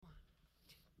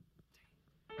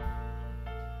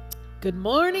Good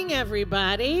morning,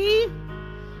 everybody.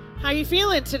 How are you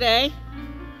feeling today?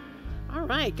 All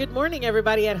right. Good morning,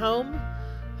 everybody at home.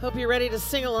 Hope you're ready to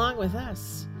sing along with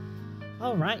us.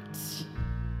 All right.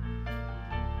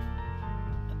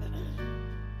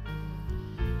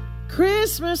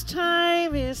 Christmas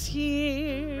time is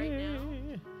here.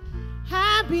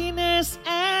 Happiness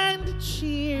and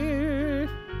cheer.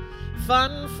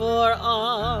 Fun for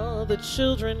all the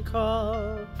children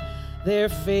call their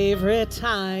favorite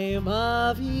time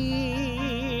of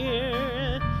year.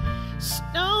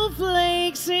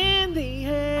 Snowflakes in the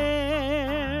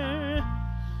air,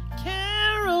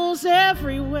 carols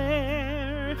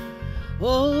everywhere,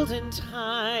 olden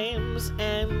times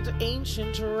and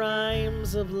ancient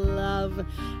rhymes of love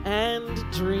and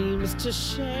dreams to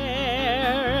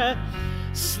share.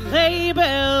 Sleigh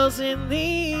bells in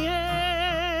the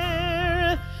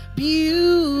air,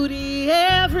 beauty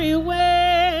everywhere,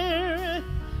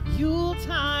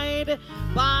 Yuletide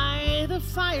by the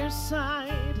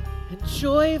fireside, and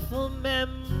joyful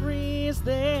memories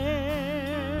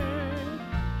there.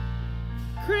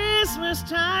 Christmas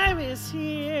time is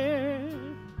here,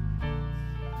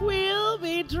 we'll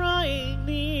be drawing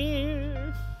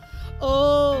near.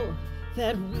 Oh,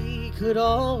 that we could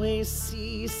always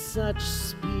see such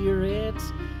spirit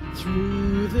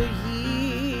through the year.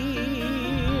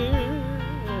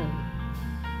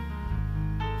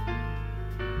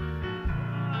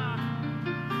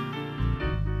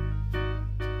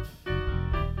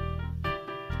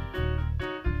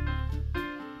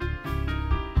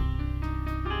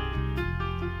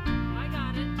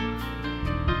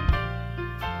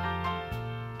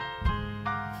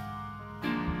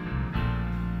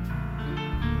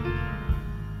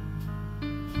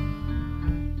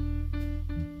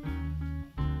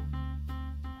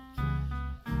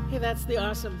 Hey, that's the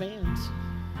awesome band.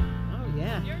 Oh,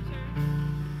 yeah. Your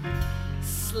turn.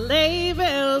 Sleigh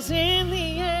bells in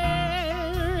the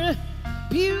air,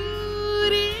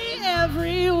 beauty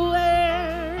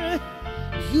everywhere,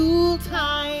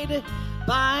 Yuletide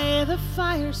by the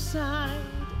fireside,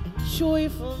 and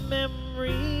joyful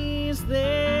memories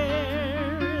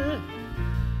there.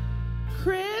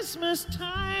 Christmas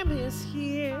time is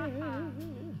here,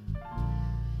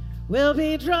 we'll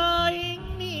be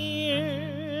drawing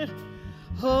near.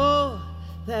 Oh,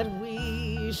 that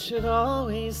we should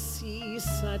always see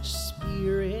such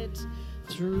spirit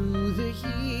through the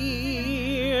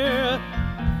year.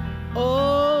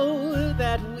 Oh,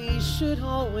 that we should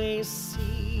always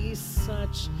see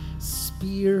such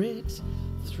spirit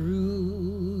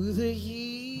through the year.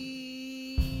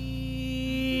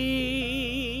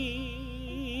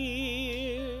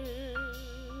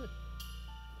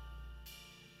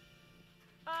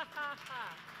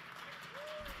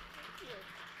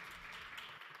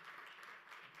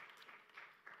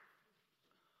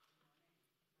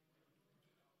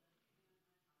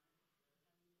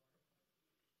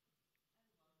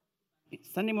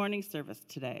 Sunday morning service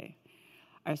today.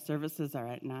 Our services are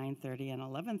at 9:30 and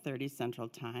 11:30 Central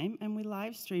Time, and we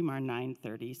live stream our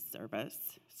 9:30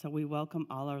 service. So we welcome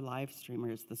all our live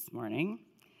streamers this morning.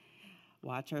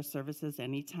 Watch our services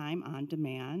anytime on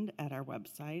demand at our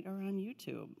website or on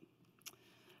YouTube.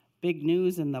 Big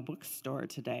news in the bookstore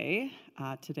today.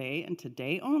 Today and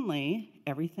today only,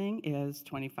 everything is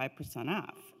 25%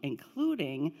 off,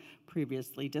 including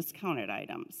previously discounted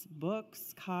items,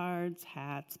 books, cards,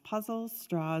 hats, puzzles,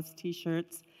 straws,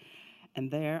 t-shirts, and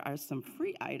there are some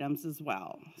free items as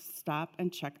well. Stop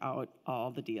and check out all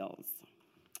the deals.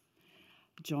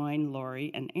 Join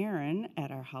Lori and Aaron at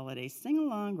our holiday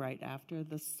sing-along right after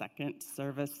the second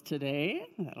service today.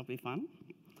 That'll be fun.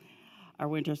 Our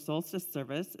winter solstice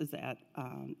service is at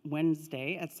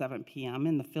Wednesday at 7 p.m.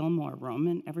 in the Fillmore Room,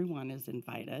 and everyone is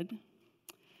invited.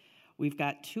 We've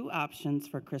got two options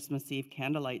for Christmas Eve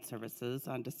candlelight services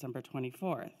on December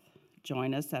 24th.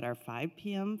 Join us at our 5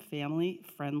 p.m.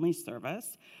 family-friendly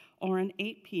service or an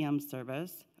 8 p.m.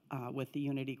 service with the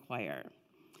Unity Choir.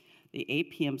 The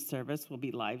 8 p.m. service will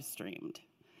be live streamed.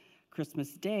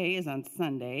 Christmas Day is on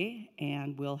Sunday,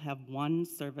 and we'll have one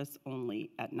service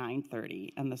only at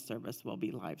 9:30, and the service will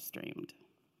be live streamed.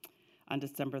 On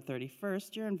December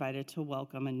 31st, you're invited to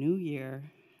welcome a new year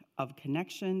of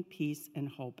connection, peace, and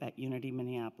hope at Unity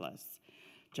Minneapolis.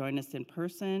 Join us in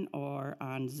person or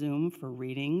on Zoom for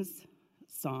readings,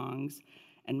 songs,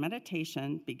 and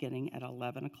meditation beginning at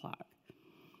 11 o'clock.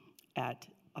 At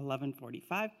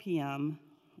 11:45 p.m.,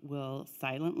 we'll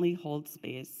silently hold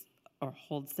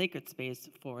sacred space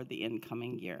for the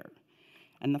incoming year.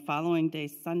 And the following day,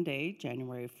 Sunday,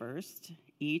 January 1st,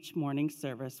 each morning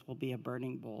service will be a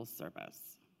burning bowl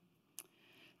service.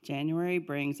 January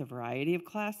brings a variety of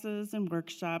classes and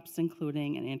workshops,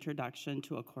 including an introduction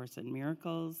to A Course in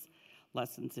Miracles,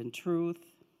 Lessons in Truth,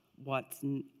 What's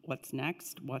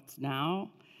Next, What's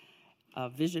Now, a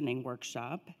visioning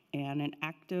workshop, and an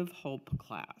active hope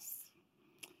class.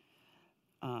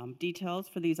 Details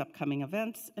for these upcoming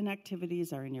events and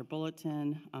activities are in your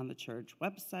bulletin, on the church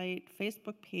website,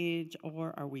 Facebook page,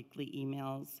 or our weekly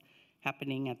emails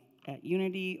happening at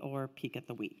Unity or Peak at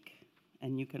the Week.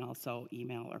 And you can also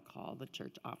email or call the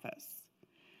church office.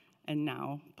 And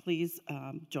now, please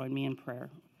join me in prayer,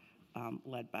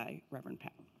 led by Reverend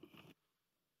Pat.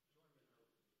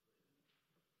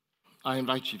 I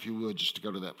invite you, if you would, just to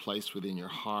go to that place within your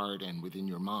heart and within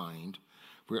your mind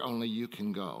where only you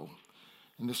can go.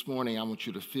 And this morning, I want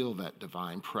you to feel that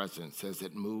divine presence as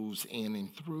it moves in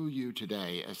and through you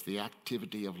today as the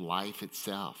activity of life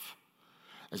itself,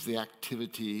 as the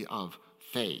activity of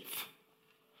faith,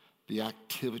 the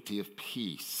activity of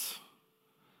peace,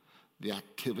 the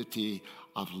activity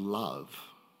of love,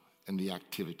 and the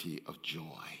activity of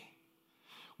joy.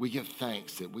 We give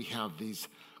thanks that we have these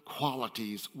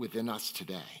qualities within us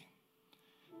today.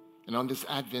 And on this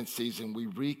Advent season, we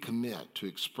recommit to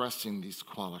expressing these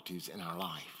qualities in our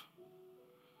life,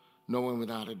 knowing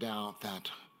without a doubt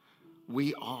that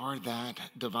we are that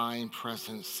divine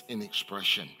presence in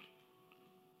expression.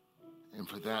 And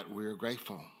for that, we're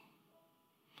grateful.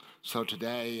 So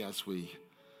today, as we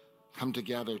come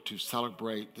together to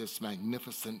celebrate this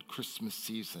magnificent Christmas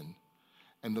season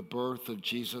and the birth of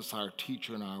Jesus, our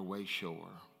teacher and our way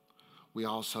shower, we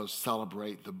also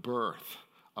celebrate the birth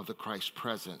of the Christ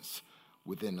presence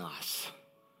within us.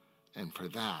 And for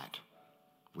that,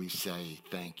 we say,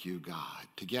 thank you, God.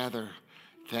 Together,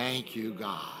 thank you,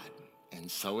 God. And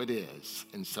so it is,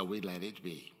 and so we let it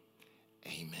be.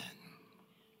 Amen.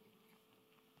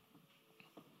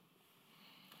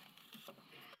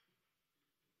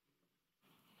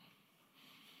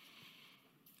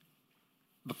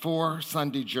 The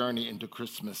 4-Sunday journey into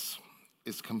Christmas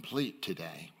is complete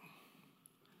today.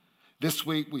 This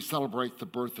week, we celebrate the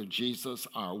birth of Jesus,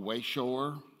 our way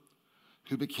shower,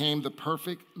 who became the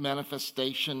perfect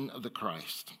manifestation of the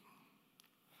Christ.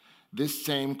 This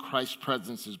same Christ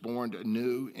presence is born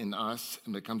anew in us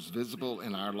and becomes visible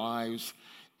in our lives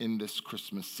in this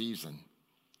Christmas season.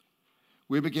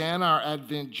 We began our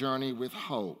Advent journey with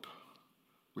hope,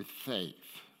 with faith.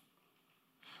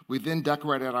 We then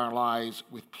decorated our lives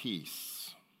with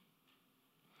peace,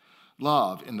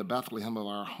 love in the Bethlehem of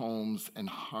our homes and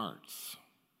hearts.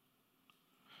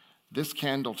 This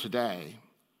candle today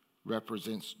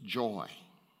represents joy.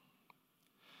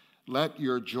 Let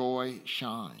your joy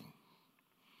shine.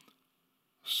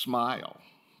 Smile.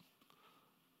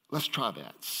 Let's try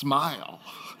that. Smile.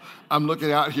 I'm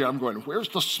looking out here, I'm going, where's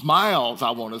the smiles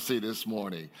I want to see this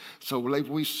morning? So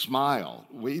we smile,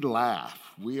 we laugh,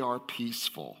 we are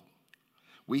peaceful,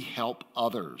 we help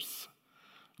others.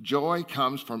 Joy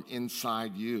comes from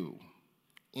inside you.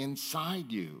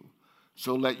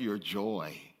 So let your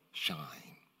joy shine.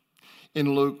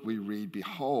 In Luke, we read,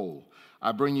 behold,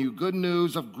 I bring you good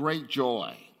news of great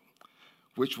joy,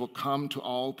 which will come to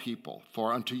all people.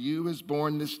 For unto you is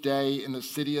born this day in the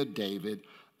city of David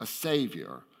a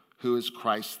Savior, who is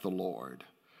Christ the Lord.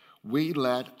 We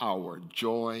let our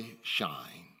joy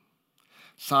shine.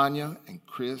 Sonia and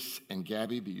Chris and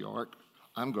Gabby Bjork,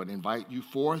 I'm going to invite you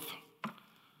forth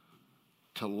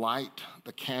to light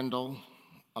the candle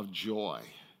of joy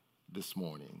this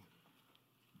morning.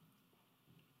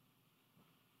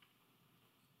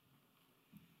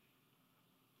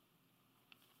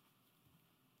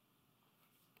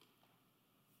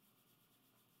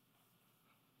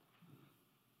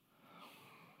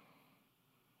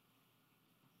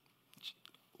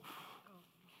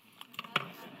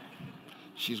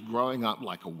 She's growing up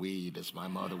like a weed, as my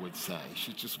mother would say.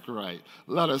 She's just great.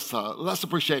 Let's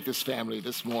appreciate this family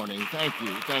this morning. Thank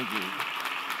you.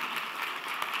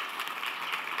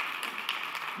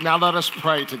 Now let us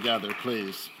pray together,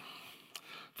 please.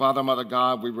 Father, Mother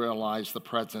God, we realize the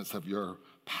presence of your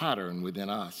pattern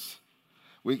within us.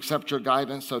 We accept your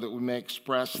guidance so that we may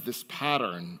express this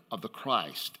pattern of the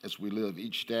Christ as we live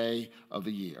each day of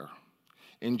the year.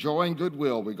 In joy and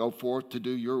goodwill, we go forth to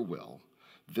do your will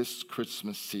this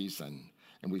Christmas season.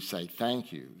 And we say,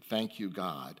 thank you,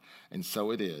 God. And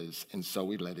so it is, and so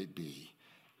we let it be.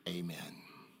 Amen.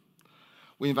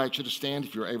 We invite you to stand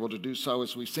if you're able to do so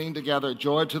as we sing together,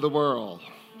 Joy to the World.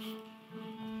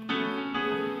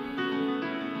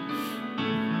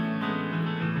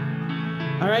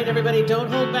 All right, everybody, don't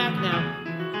hold back now.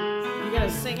 You gotta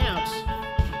sing out.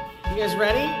 You guys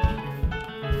ready?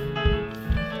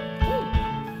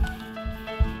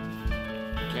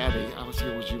 Gabby, I was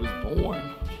here when she was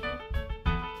born.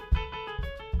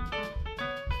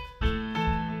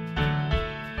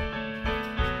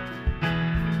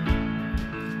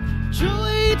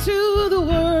 to the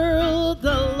world,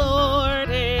 the Lord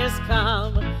is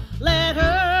come. Let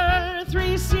earth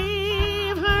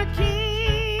receive her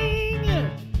King.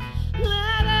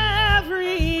 Let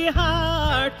every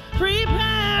heart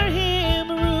prepare him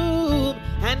room,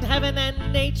 and heaven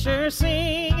and nature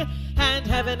sing, and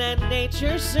heaven and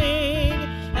nature sing,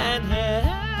 and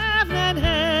heaven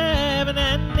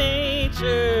and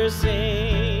nature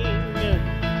sing.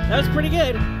 That was pretty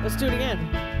good. Let's do it again.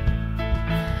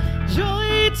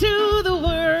 Joy to the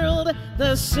world,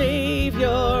 the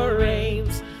Savior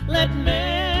reigns. Let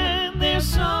men their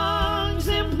songs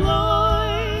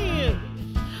employ,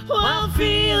 while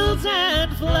fields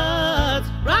and floods,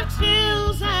 rocks,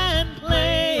 hills, and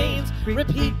plains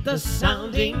repeat the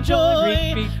sounding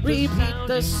joy. Repeat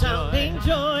the sounding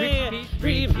joy.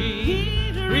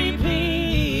 Repeat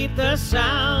the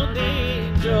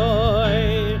sounding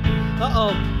joy.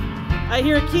 Uh-oh. I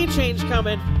hear a key change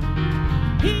coming.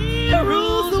 He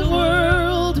rules the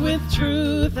world with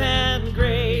truth and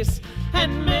grace,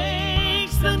 and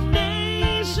makes the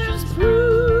nations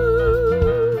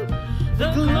prove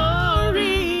the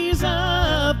glories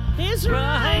of his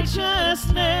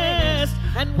righteousness,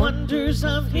 and wonders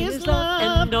of his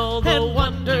love, and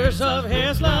wonders of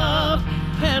his love,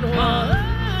 and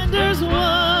wonders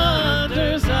of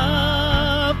his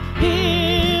love.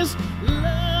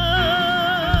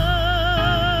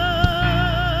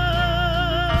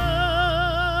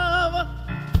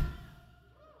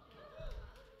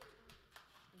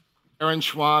 Aaron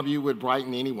Schwab, you would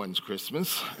brighten anyone's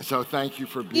Christmas, so thank you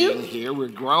for being here.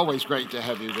 We're always great to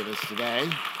have you with us today.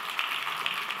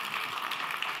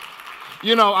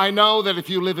 You know, I know that if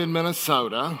you live in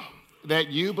Minnesota, that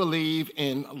you believe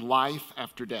in life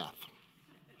after death.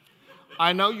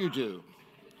 I know you do,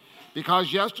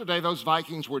 because yesterday those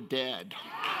Vikings were dead.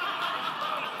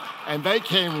 And they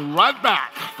came right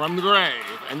back from the grave.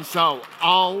 And so,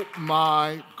 oh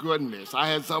my goodness, I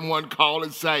had someone call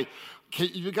and say,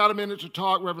 you got a minute to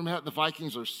talk, Reverend Matt? The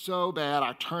Vikings are so bad.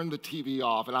 I turned the TV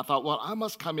off, and I thought, well, I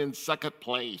must come in second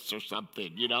place or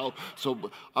something, you know? So,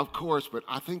 of course, but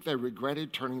I think they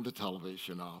regretted turning the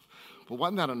television off. But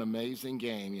wasn't that an amazing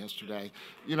game yesterday?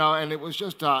 You know, and it was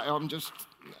just, I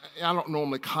don't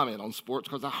normally comment on sports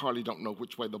because I hardly don't know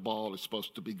which way the ball is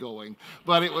supposed to be going.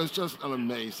 But it was just an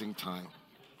amazing time.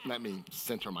 Let me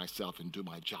center myself and do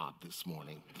my job this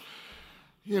morning.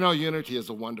 You know, unity is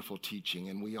a wonderful teaching,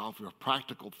 and we offer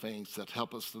practical things that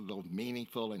help us to live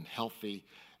meaningful and healthy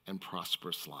and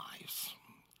prosperous lives.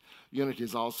 Unity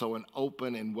is also an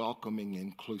open and welcoming,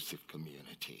 inclusive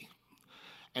community.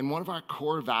 And one of our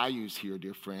core values here,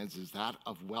 dear friends, is that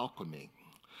of welcoming.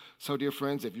 So, dear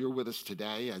friends, if you're with us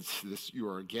today as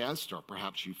you're a guest, or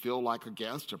perhaps you feel like a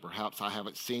guest, or perhaps I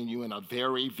haven't seen you in a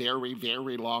very, very,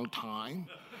 very long time,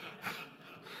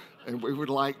 and we would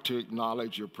like to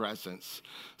acknowledge your presence.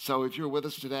 So if you're with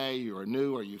us today, you're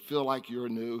new, or you feel like you're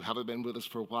new, haven't been with us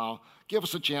for a while, give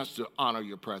us a chance to honor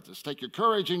your presence. Take your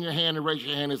courage in your hand and raise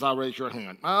your hand as I raise your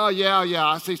hand. Oh, yeah,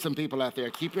 I see some people out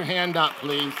there. Keep your hand up,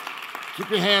 please.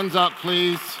 Keep your hands up,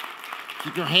 please.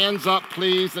 Keep your hands up,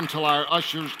 please, until our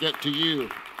ushers get to you.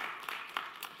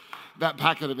 That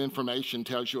packet of information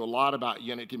tells you a lot about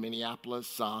Unity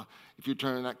Minneapolis. If you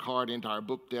turn that card into our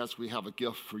book desk, we have a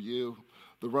gift for you.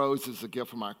 The rose is a gift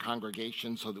from our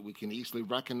congregation so that we can easily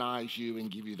recognize you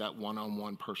and give you that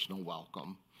one-on-one personal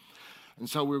welcome. And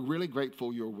so we're really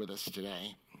grateful you're with us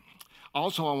today.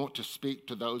 Also, I want to speak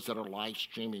to those that are live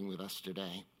streaming with us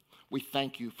today. We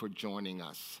thank you for joining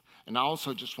us. And I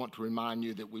also just want to remind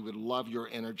you that we would love your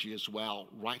energy as well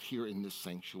right here in this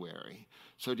sanctuary.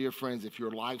 So, dear friends, if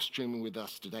you're live streaming with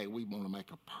us today, we want to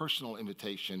make a personal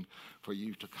invitation for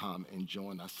you to come and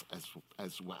join us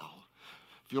as well.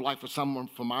 If you'd like for someone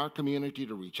from our community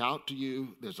to reach out to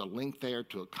you, there's a link there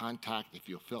to a contact. If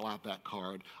you'll fill out that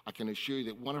card, I can assure you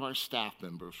that one of our staff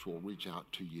members will reach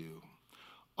out to you.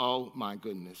 Oh, my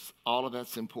goodness, all of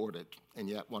that's important, and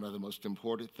yet one of the most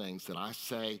important things that I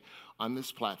say on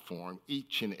this platform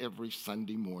each and every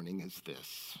Sunday morning is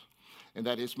this, and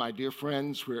that is, my dear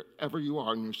friends, wherever you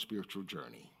are in your spiritual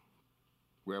journey,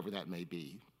 wherever that may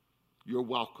be, you're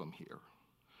welcome here.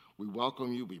 We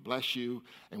welcome you, we bless you,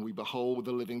 and we behold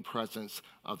the living presence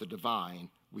of the divine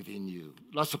within you.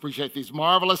 Let's appreciate these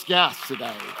marvelous guests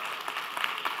today.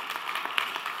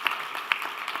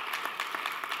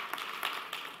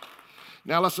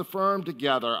 Now let's affirm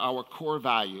together our core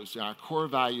values. Our core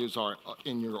values are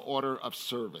in your order of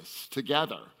service.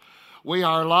 Together, we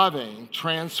are loving,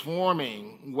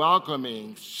 transforming,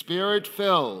 welcoming,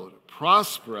 spirit-filled,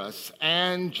 prosperous,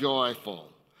 and joyful.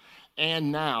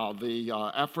 And now the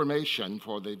affirmation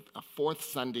for the fourth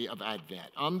Sunday of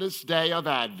Advent. On this day of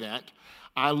Advent,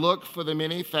 I look for the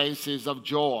many faces of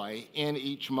joy in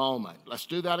each moment. Let's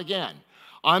do that again.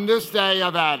 On this day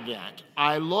of Advent,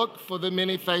 I look for the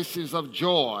many faces of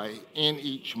joy in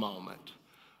each moment.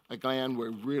 Again,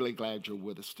 we're really glad you're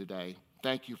with us today.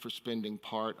 Thank you for spending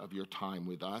part of your time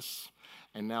with us.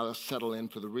 And now let's settle in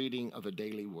for the reading of the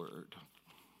daily word.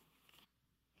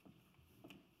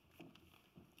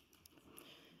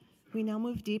 We now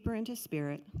move deeper into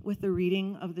spirit with the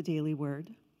reading of the daily word.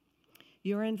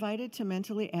 You are invited to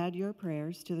mentally add your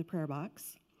prayers to the prayer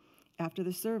box. After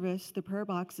the service, the prayer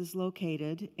box is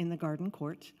located in the garden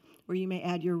court, where you may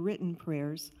add your written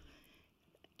prayers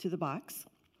to the box.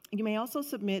 You may also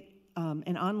submit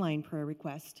an online prayer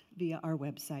request via our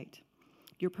website.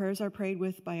 Your prayers are prayed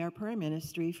with by our prayer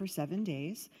ministry for 7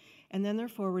 days, and then they're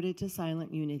forwarded to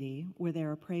Silent Unity, where they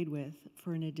are prayed with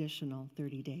for an additional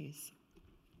 30 days.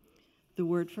 The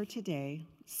word for today,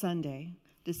 Sunday,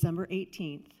 December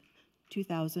 18th,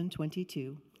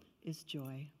 2022, is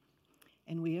joy.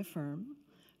 And we affirm,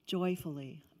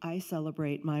 joyfully, I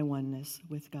celebrate my oneness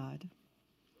with God.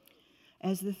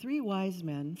 As the 3 wise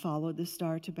men followed the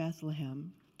star to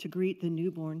Bethlehem to greet the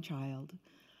newborn child,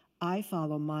 I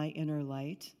follow my inner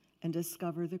light and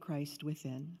discover the Christ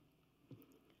within.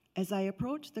 As I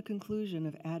approach the conclusion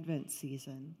of Advent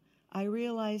season, I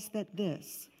realize that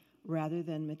this, rather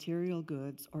than material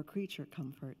goods or creature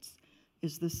comforts,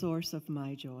 is the source of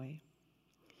my joy.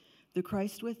 The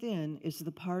Christ within is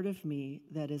the part of me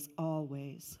that is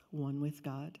always one with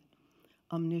God.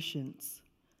 Omniscience,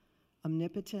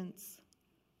 omnipotence,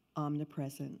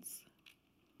 omnipresence.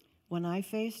 When I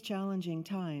face challenging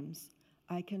times,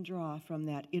 I can draw from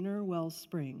that inner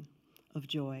wellspring of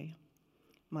joy,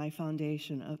 my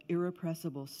foundation of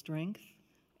irrepressible strength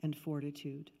and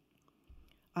fortitude.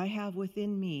 I have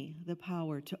within me the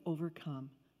power to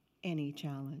overcome any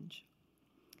challenge.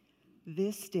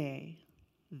 This day,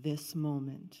 this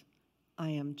moment, I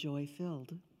am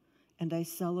joy-filled, and I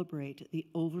celebrate the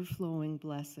overflowing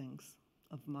blessings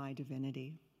of my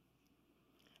divinity.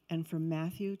 And from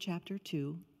Matthew chapter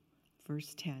 2,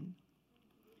 verse 10,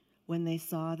 when they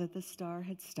saw that the star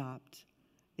had stopped,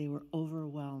 they were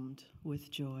overwhelmed with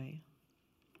joy.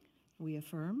 We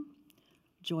affirm,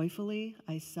 joyfully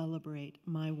I celebrate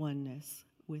my oneness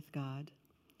with God.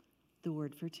 The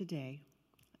word for today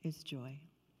is joy.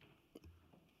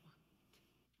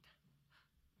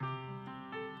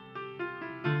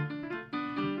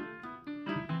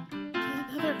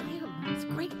 Another hymn. That's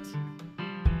great.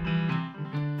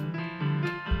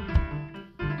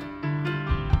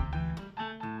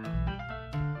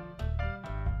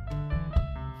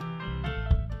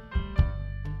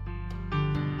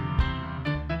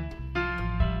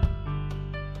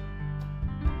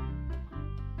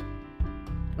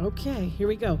 Okay, here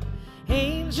we go.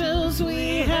 Angels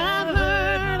we have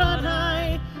heard on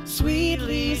high,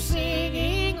 sweetly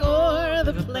singing o'er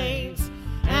the plains,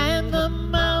 and the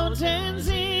mountains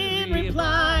in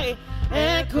reply,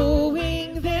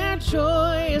 echoing their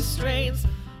joyous strains.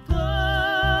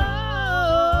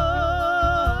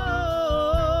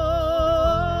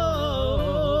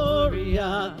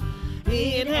 Gloria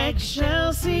in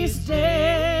excelsis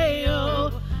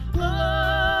Deo. Gloria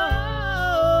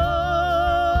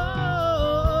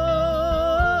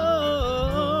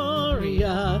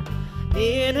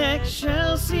in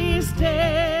excelsis Deo.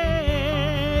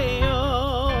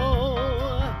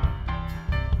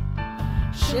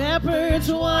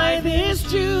 Shepherds, why this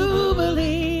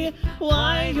jubilee?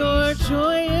 Why your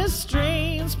joyous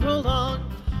strains prolong?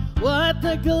 What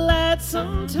the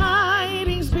gladsome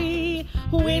tidings be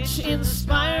which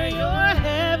inspire your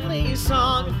heavenly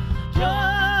song?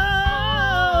 Gloria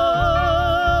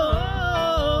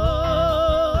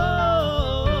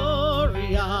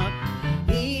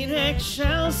in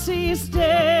excelsis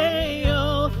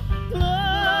Deo. Gloria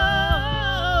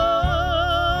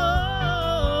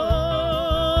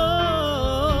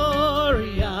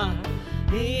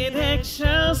in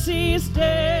excelsis Deo.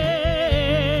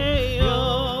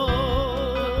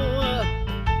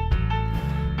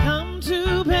 Come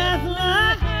to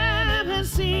Bethlehem and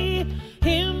see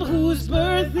him whose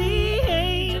birth the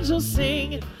angels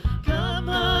sing. Come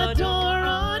adore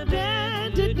on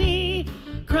bended knee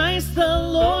Christ the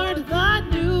Lord, the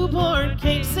newborn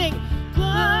King. Sing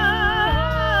Gloria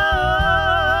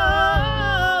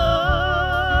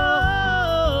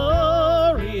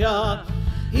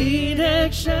in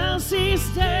excelsis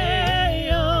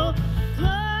Deo.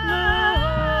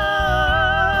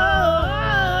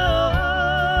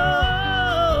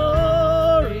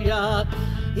 Gloria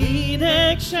in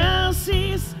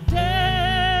excelsis Deo.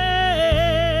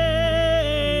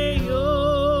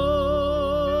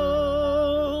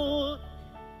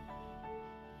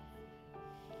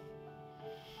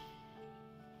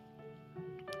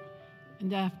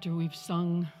 And after we've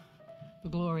sung the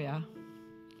Gloria,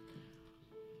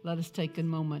 let us take a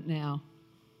moment now.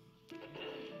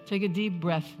 Take a deep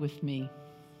breath with me.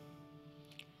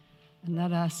 And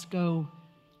let us go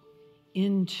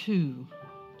into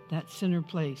that center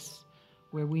place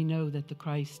where we know that the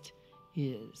Christ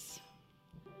is.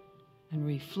 And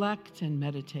reflect and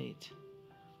meditate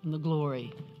on the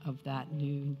glory of that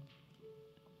new.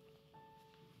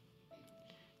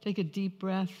 Take a deep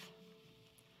breath.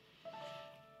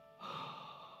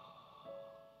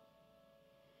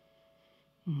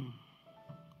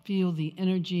 Feel the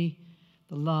energy,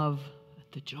 the love,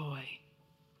 the joy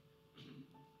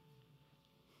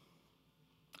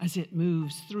as it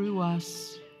moves through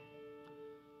us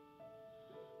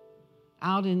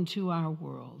out into our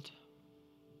world,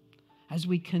 as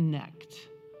we connect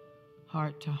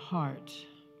heart to heart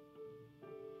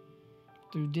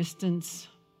through distance,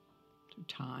 through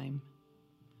time,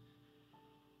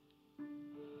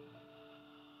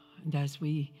 and as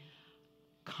we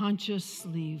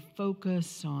consciously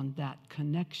focus on that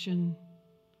connection,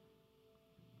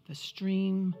 the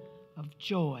stream of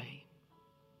joy,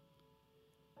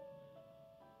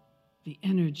 the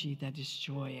energy that is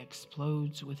joy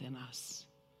explodes within us.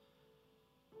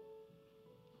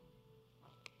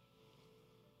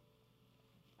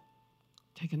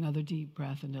 Take another deep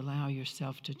breath and allow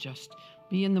yourself to just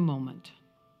be in the moment,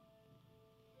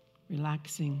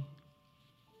 relaxing,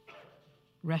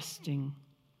 resting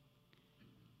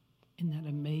in that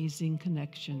amazing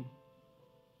connection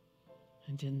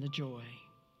and in the joy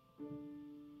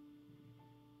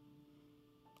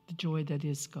that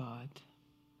is God.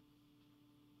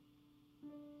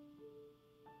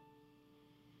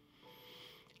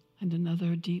 And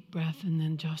another deep breath, and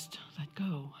then just let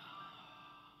go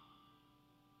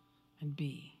and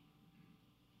be.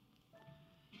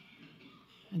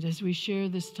 And as we share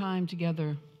this time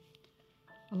together,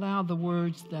 allow the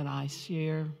words that I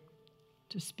share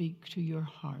to speak to your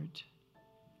heart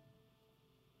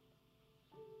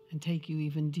and take you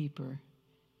even deeper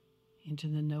into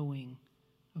the knowing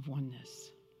of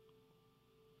oneness.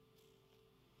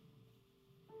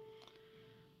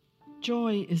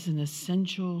 Joy is an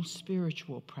essential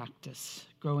spiritual practice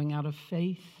growing out of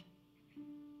faith,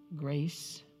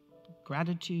 grace,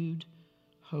 gratitude,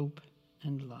 hope,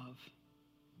 and love.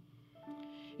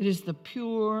 It is the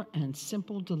pure and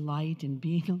simple delight in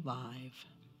being alive.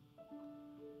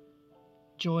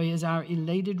 Joy is our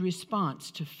elated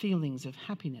response to feelings of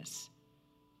happiness,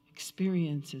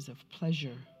 experiences of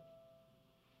pleasure,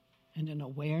 and an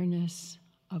awareness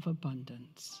of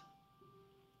abundance.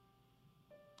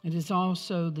 It is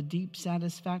also the deep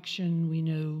satisfaction we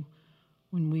know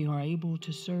when we are able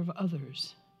to serve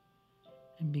others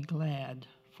and be glad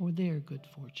for their good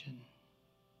fortune.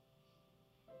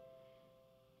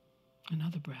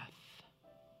 Another breath.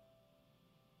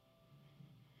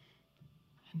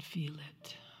 And feel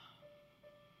it.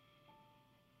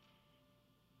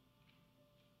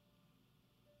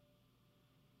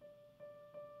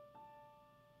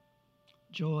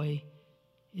 Joy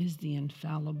is the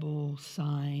infallible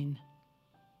sign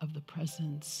of the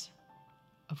presence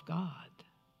of God.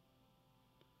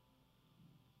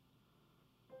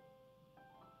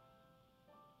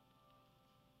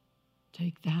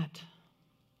 Take that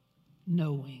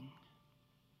knowing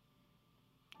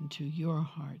into your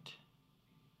heart.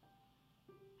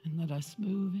 And let us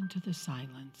move into the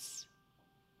silence.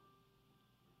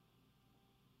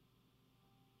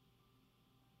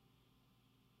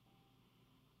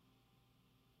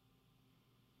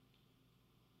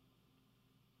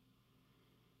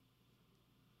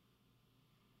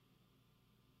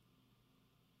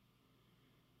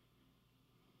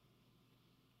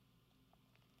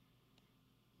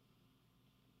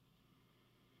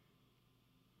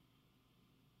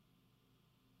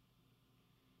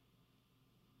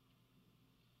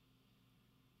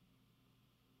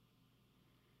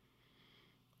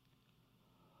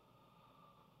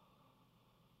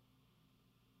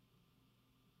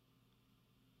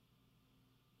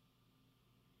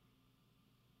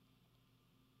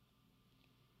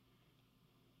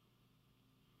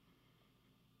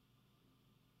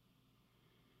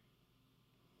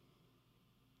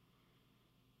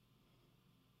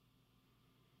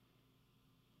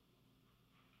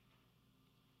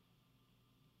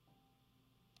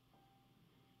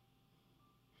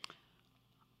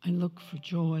 I look for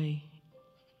joy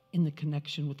in the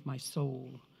connection with my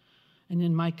soul and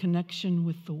in my connection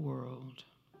with the world.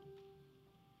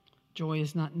 Joy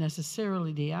is not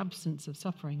necessarily the absence of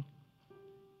suffering.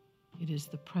 It is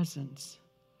the presence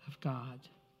of God.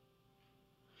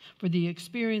 For the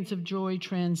experience of joy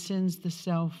transcends the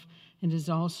self It is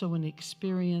also an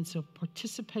experience of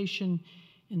participation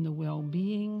in the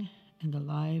well-being and the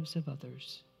lives of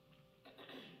others.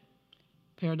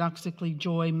 Paradoxically,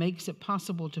 joy makes it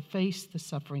possible to face the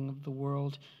suffering of the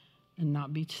world and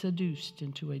not be seduced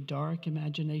into a dark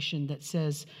imagination that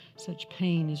says such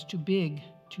pain is too big,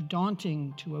 too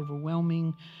daunting, too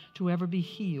overwhelming to ever be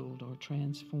healed or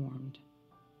transformed.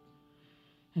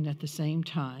 And at the same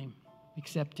time,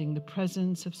 accepting the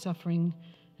presence of suffering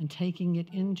and taking it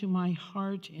into my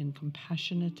heart in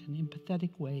compassionate and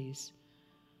empathetic ways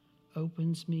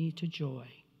opens me to joy,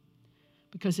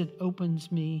 because it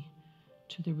opens me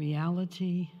to the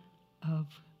reality of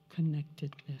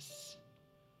connectedness.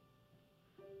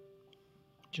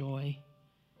 Joy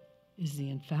is the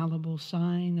infallible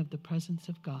sign of the presence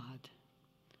of God,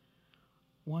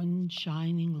 one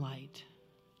shining light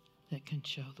that can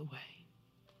show the way.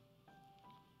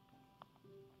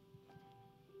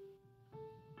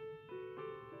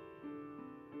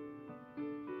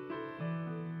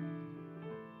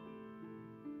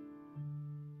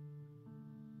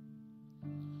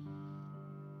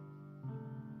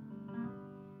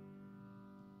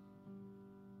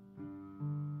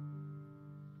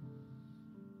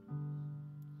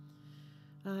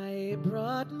 I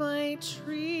brought my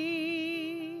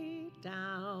tree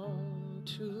down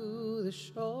to the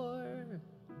shore,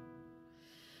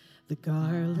 the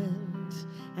garland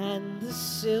and the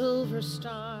silver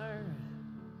star,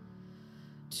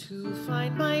 to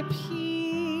find my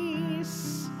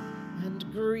peace and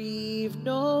grieve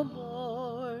no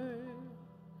more,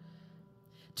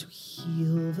 to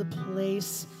heal the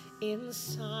place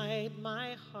inside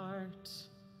my heart.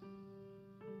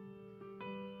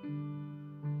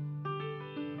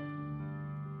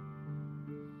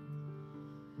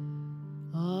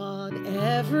 On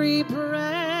every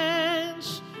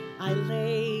branch I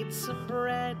laid some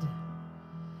bread,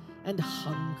 and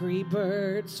hungry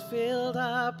birds filled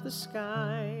up the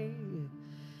sky.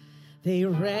 They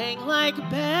rang like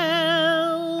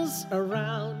bells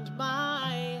around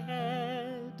my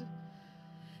head.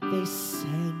 They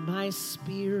sang my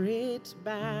spirit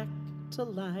back to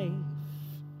life.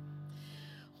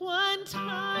 One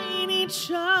tiny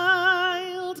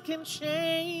child can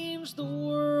change the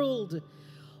world.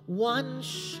 One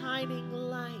shining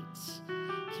light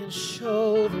can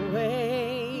show the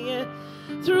way.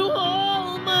 Through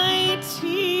all my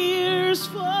tears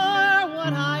for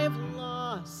what I've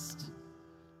lost,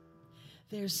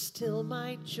 there's still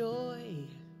my joy.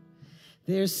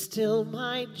 There's still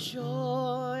my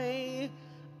joy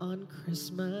on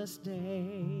Christmas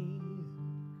Day.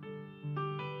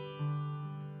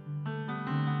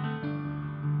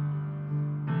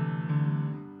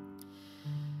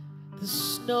 The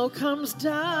snow comes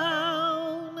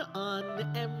down on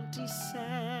empty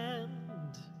sand.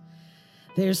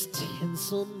 There's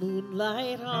tinsel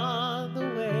moonlight on the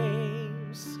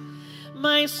waves.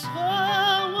 My soul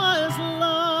was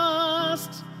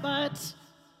lost, but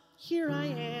here I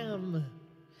am.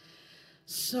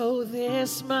 So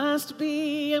this must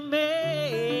be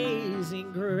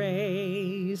amazing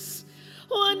grace.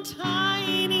 One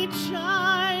tiny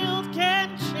child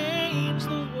can change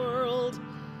the world.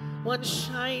 One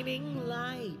shining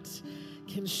light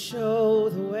can show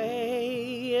the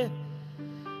way.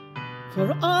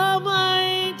 For all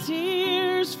my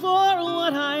tears, for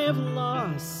what I have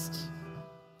lost,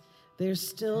 there's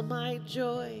still my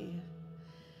joy.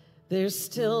 There's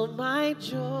still my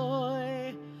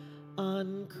joy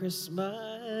on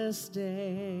Christmas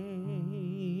Day.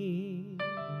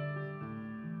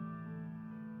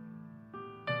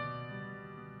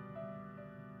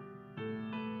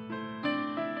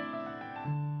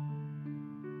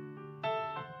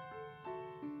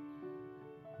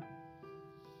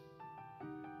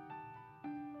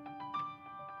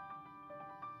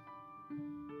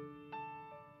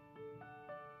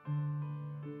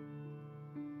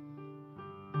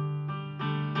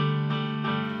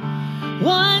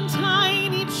 One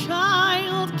tiny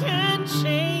child can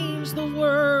change the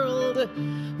world.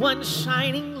 One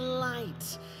shining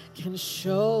light can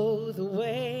show the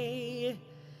way.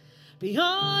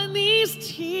 Beyond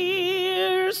these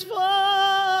tears for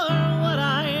what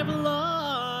I have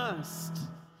lost,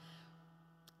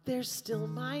 there's still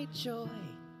my joy.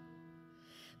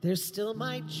 There's still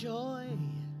my joy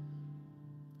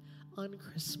on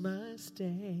Christmas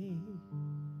Day.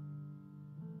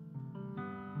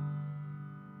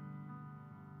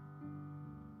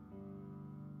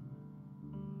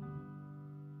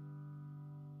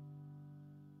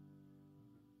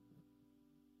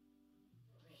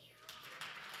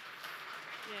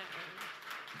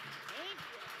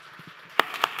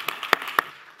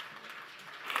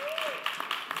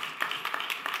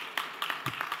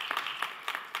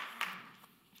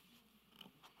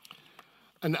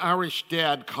 An Irish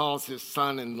dad calls his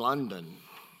son in London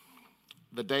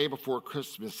the day before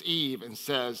Christmas Eve and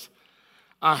says,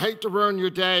 "I hate to ruin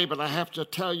your day, but I have to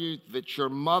tell you that your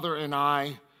mother and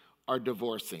I are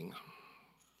divorcing."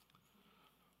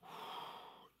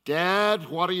 "Dad,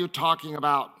 what are you talking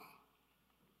about?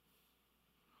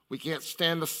 We can't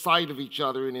stand the sight of each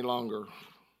other any longer.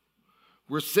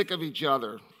 We're sick of each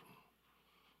other.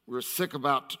 We're sick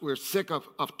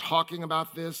of talking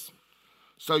about this.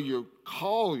 So you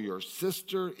call your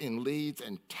sister in Leeds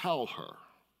and tell her."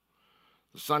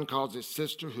 The son calls his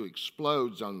sister, who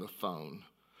explodes on the phone.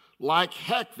 "Like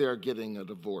heck they're getting a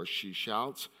divorce," she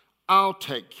shouts. "I'll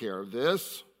take care of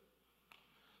this."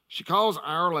 She calls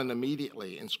Ireland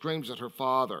immediately and screams at her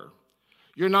father,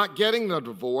 "You're not getting the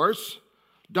divorce.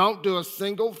 Don't do a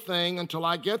single thing until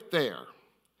I get there.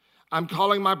 I'm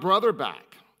calling my brother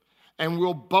back, and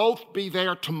we'll both be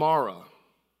there tomorrow.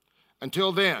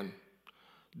 Until then,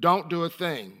 don't do a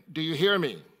thing. Do you hear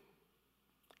me?"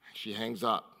 She hangs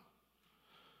up.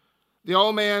 The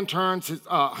old man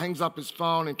hangs up his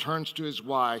phone and turns to his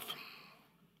wife.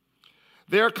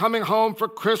 "They're coming home for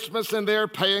Christmas and they're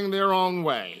paying their own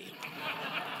way."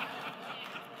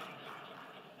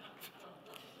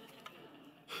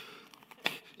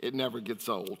 It never gets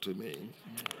old to me.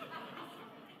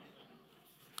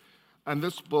 And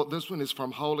this one is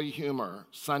from Holy Humor,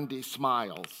 Sunday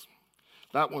Smiles.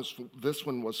 This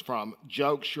one was from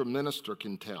Jokes Your Minister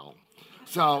Can Tell.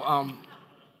 So,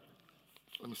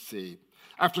 let me see.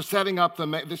 After setting up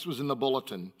this was in the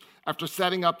bulletin. After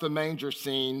setting up the manger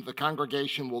scene, the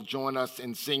congregation will join us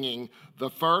in singing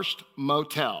 "The First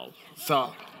Motel."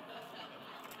 So,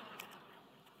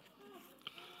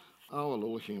 a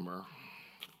little humor.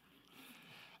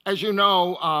 As you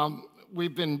know,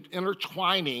 we've been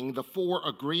intertwining the 4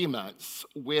 agreements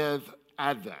with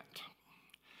Advent.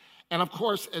 And of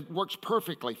course, it works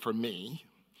perfectly for me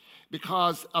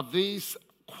because of these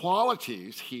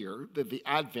qualities here that the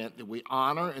Advent that we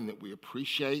honor and that we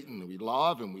appreciate and that we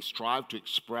love and we strive to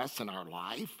express in our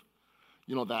life.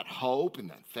 You know, that hope and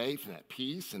that faith and that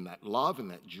peace and that love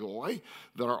and that joy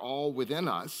that are all within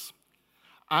us.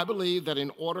 I believe that in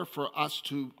order for us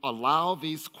to allow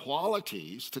these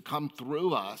qualities to come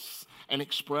through us and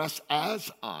express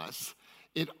as us,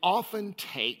 it often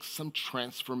takes some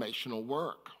transformational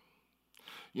work.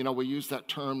 You know, we use that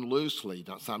term loosely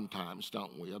sometimes,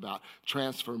 don't we, about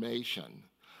transformation.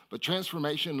 But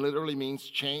transformation literally means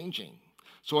changing.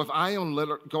 So if I am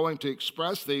going to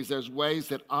express these, there's ways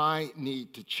that I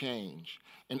need to change.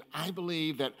 And I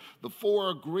believe that the 4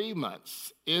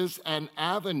 agreements is an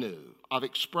avenue of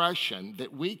expression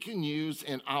that we can use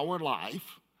in our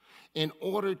life in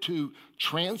order to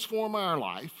transform our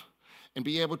life and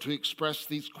be able to express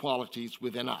these qualities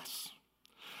within us.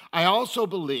 I also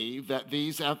believe that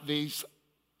these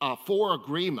 4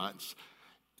 agreements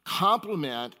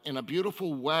complement in a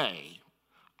beautiful way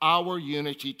our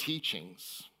unity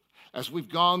teachings. As we've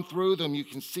gone through them, you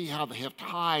can see how they have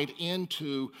tied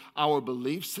into our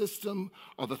belief system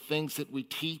or the things that we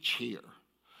teach here,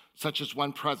 such as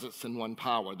one presence and one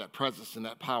power. That presence and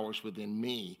that power is within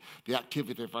me. The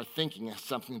activity of our thinking has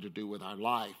something to do with our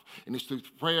life. And it's through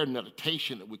prayer and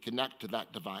meditation that we connect to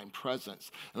that divine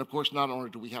presence. And of course, not only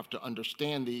do we have to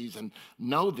understand these and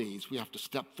know these, we have to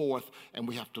step forth and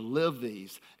we have to live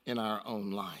these in our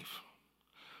own life.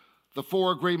 The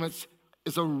 4 agreements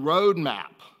is a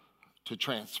roadmap to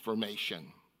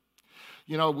transformation.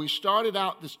 You know, we started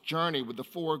out this journey with the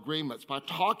 4 agreements by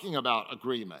talking about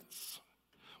agreements.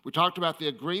 We talked about the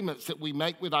agreements that we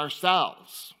make with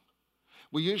ourselves.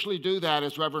 We usually do that,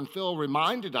 as Reverend Phil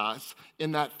reminded us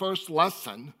in that first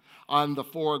lesson on the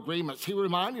 4 agreements. He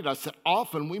reminded us that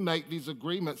often we make these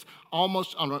agreements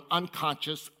almost on an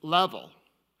unconscious level.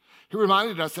 He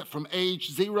reminded us that from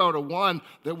age 0 to 1,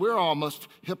 that we're almost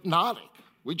hypnotic.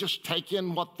 We just take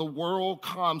in what the world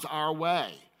comes our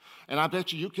way. And I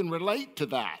bet you can relate to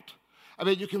that. I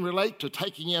mean, you can relate to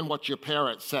taking in what your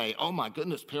parents say. Oh my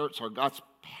goodness, parents are God's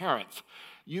parents.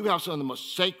 You have some of the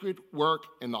most sacred work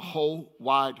in the whole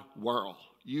wide world.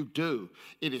 You do.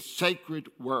 It is sacred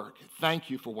work.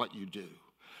 Thank you for what you do.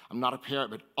 I'm not a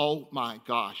parent, but oh my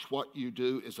gosh, what you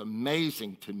do is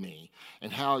amazing to me,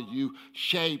 and how you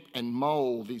shape and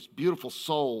mold these beautiful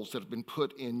souls that have been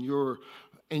put in your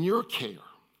care.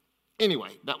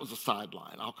 Anyway, that was a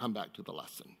sideline. I'll come back to the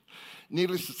lesson.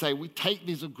 Needless to say, we take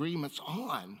these agreements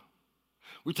on.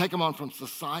 We take them on from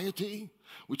society.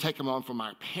 We take them on from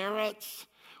our parents.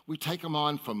 We take them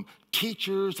on from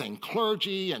teachers and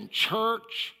clergy and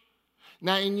church.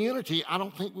 Now, in unity, I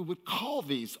don't think we would call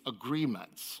these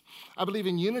agreements. I believe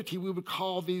in unity, we would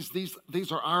call these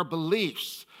are our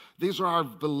beliefs. These are our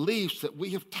beliefs that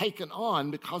we have taken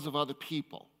on because of other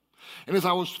people. And as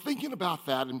I was thinking about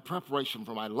that in preparation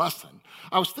for my lesson,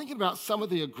 I was thinking about some of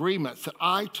the agreements that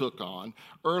I took on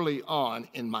early on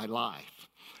in my life.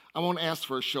 I won't ask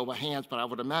for a show of hands, but I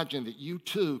would imagine that you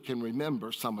too can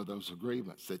remember some of those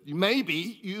agreements. That you may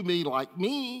be like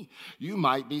me, you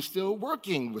might be still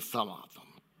working with some of them.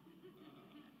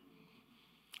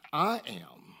 I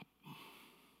am.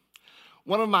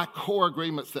 One of my core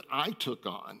agreements that I took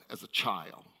on as a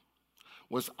child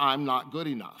was I'm not good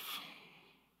enough.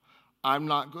 I'm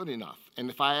not good enough. And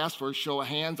if I asked for a show of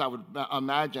hands, I would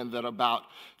imagine that about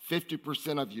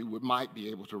 50% of you might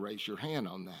be able to raise your hand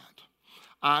on that.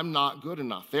 I'm not good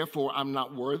enough. Therefore, I'm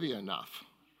not worthy enough.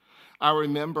 I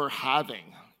remember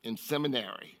having in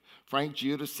seminary Frank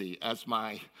Giudice as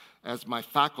my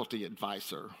faculty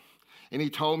advisor. And he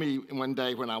told me one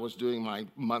day when I was doing my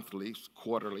monthly,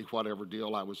 quarterly, whatever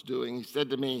deal I was doing, he said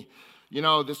to me, you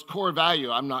know, this core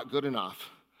value, I'm not good enough.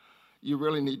 You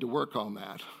really need to work on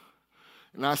that.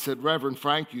 And I said, Reverend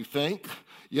Frank, you think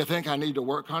I need to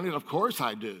work on it? Of course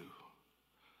I do.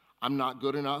 I'm not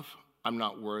good enough. I'm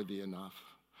not worthy enough.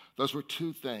 Those were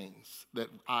two things that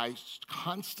I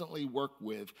constantly work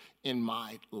with in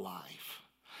my life.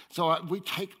 So we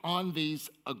take on these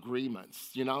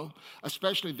agreements, you know,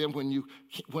 especially then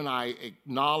when I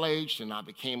acknowledged and I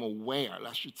became aware,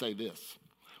 I should say this,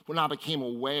 when I became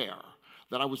aware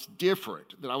that I was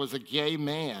different, that I was a gay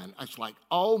man, I was like,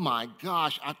 oh my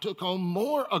gosh, I took on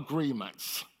more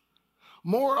agreements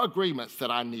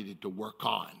that I needed to work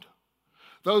on.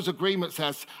 Those agreements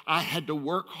as I had to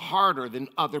work harder than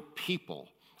other people.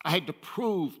 I had to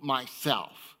prove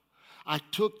myself. I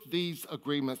took these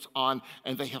agreements on,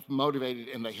 and they have motivated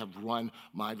and they have run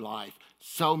my life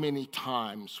so many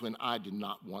times when I did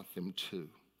not want them to.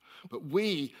 But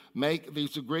we make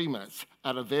these agreements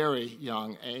at a very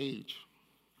young age.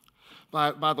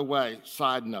 By the way,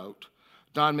 side note,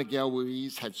 Don Miguel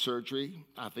Ruiz had surgery,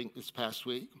 I think this past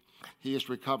week. He is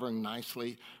recovering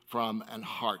nicely from a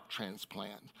heart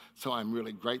transplant. So I'm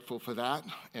really grateful for that,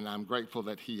 and I'm grateful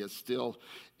that he is still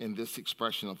in this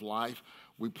expression of life.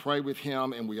 We pray with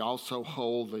him, and we also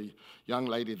hold the young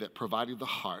lady that provided the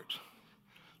heart,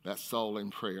 that soul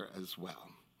in prayer as well.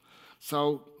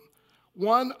 So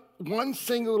one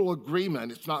single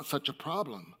agreement is not such a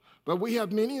problem, but we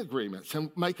have many agreements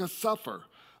and make us suffer,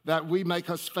 that we make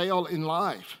us fail in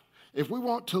life. If we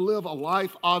want to live a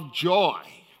life of joy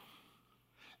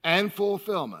and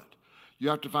fulfillment, you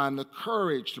have to find the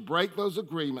courage to break those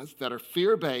agreements that are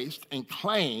fear-based and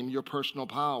claim your personal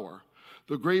power.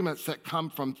 The agreements that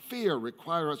come from fear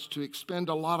require us to expend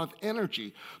a lot of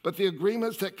energy, but the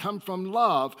agreements that come from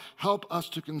love help us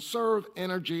to conserve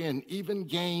energy and even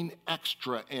gain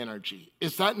extra energy.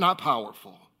 Is that not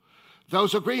powerful?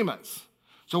 Those agreements.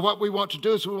 So what we want to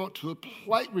do is we want to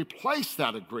replace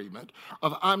that agreement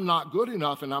of I'm not good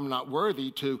enough and I'm not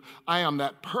worthy to I am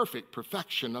that perfect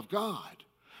perfection of God.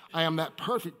 I am that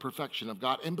perfect perfection of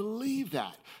God, and believe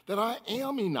that I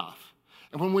am enough.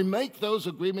 And when we make those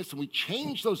agreements and we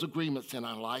change those agreements in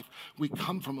our life, we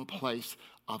come from a place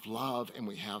of love and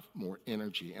we have more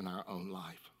energy in our own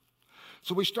life.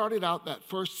 So we started out that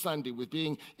first Sunday with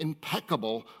being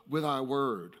impeccable with our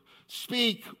word.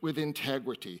 Speak with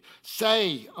integrity.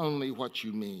 Say only what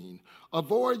you mean.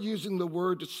 Avoid using the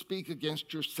word to speak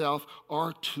against yourself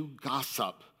or to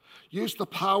gossip. Use the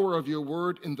power of your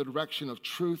word in the direction of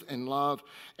truth and love,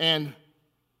 and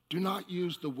do not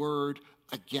use the word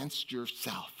against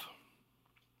yourself.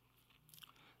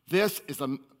 This is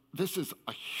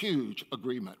a huge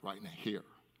agreement right now here.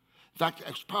 In fact,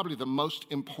 it's probably the most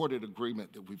important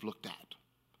agreement that we've looked at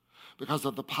because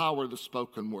of the power of the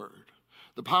spoken word.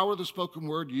 The power of the spoken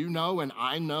word, you know, and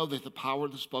I know that the power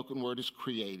of the spoken word is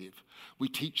creative. We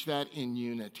teach that in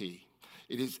Unity.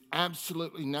 It is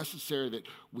absolutely necessary that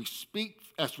we speak,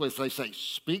 as they say,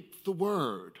 speak the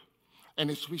word. And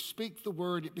as we speak the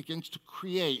word, it begins to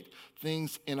create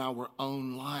things in our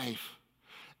own life.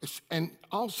 And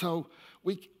also,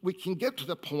 we can get to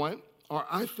the point, or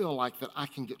I feel like that I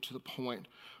can get to the point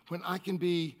when I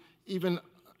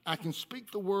can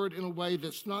speak the word in a way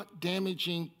that's not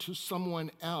damaging to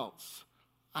someone else.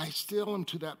 I still am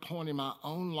to that point in my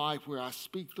own life where I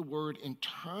speak the word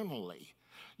internally.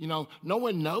 You know, no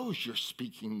one knows you're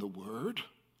speaking the word,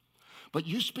 but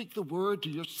you speak the word to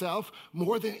yourself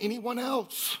more than anyone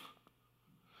else.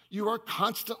 You are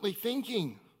constantly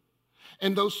thinking.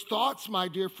 And those thoughts, my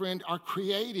dear friend, are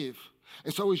creative.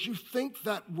 And so as you think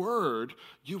that word,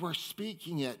 you are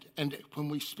speaking it. And when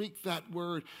we speak that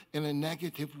word in a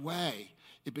negative way,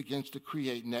 it begins to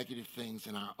create negative things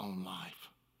in our own life.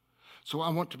 So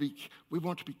we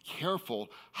want to be careful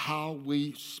how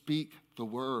we speak the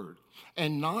word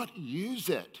and not use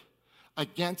it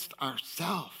against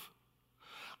ourselves.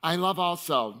 I love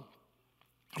also,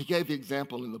 he gave the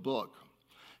example in the book.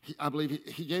 I believe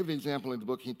he gave the example in the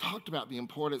book. He talked about the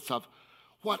importance of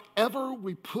whatever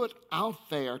we put out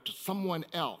there to someone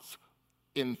else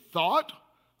in thought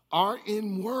or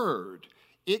in word,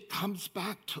 it comes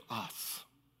back to us.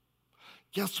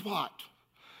 Guess what?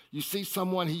 You see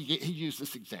someone, he used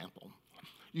this example.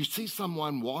 You see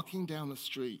someone walking down the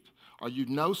street, or you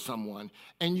know someone,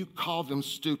 and you call them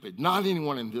stupid. Not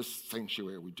anyone in this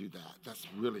sanctuary would do that. That's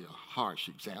really a harsh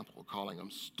example, calling them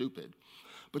stupid.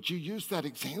 But you use that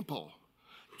example.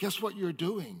 Guess what you're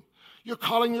doing? You're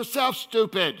calling yourself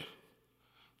stupid.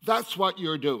 That's what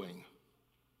you're doing.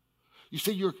 You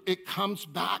see, it comes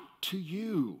back to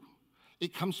you.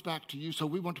 It comes back to you. So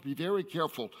we want to be very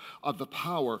careful of the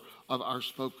power of our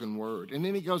spoken word. And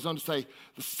then he goes on to say,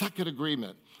 the second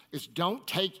agreement is don't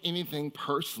take anything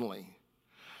personally.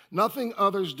 Nothing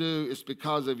others do is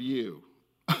because of you.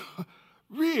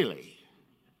 Really?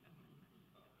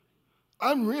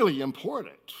 I'm really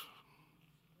important.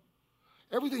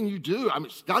 Everything you do,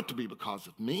 it's got to be because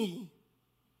of me.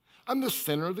 I'm the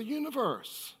center of the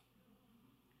universe.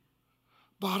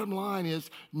 Bottom line is,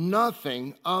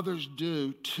 nothing others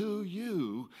do to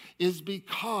you is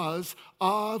because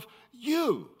of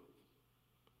you.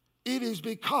 It is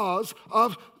because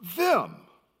of them.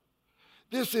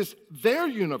 This is their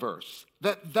universe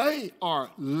that they are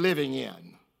living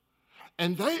in.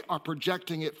 And they are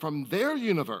projecting it from their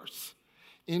universe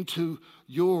into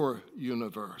your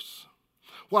universe.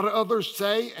 What others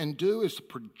say and do is a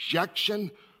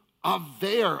projection of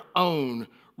their own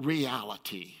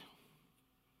reality.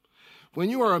 When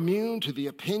you are immune to the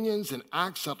opinions and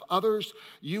acts of others,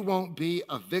 you won't be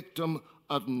a victim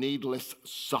of needless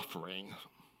suffering.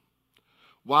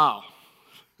 Wow.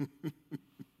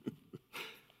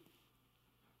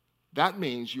 That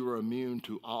means you are immune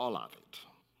to all of it.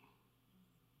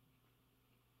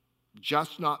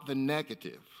 Just not the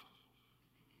negative,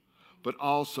 but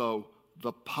also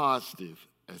the positive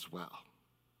as well.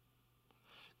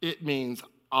 It means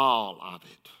all of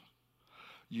it.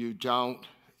 You don't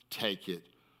take it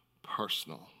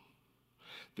personal.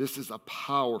 This is a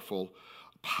powerful,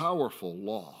 powerful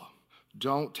law.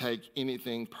 Don't take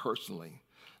anything personally.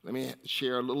 Let me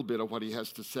share a little bit of what he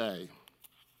has to say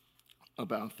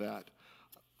about that.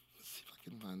 Let's see if I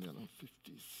can find that on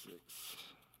 56.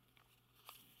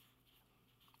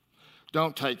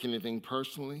 Don't take anything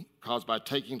personally, because by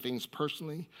taking things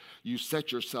personally, you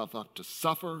set yourself up to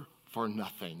suffer for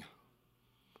nothing.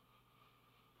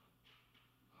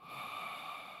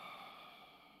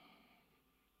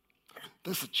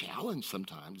 That's a challenge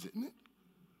sometimes, isn't it?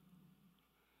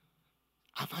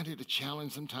 I find it a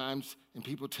challenge sometimes, and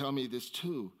people tell me this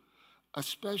too,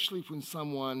 especially when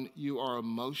someone you are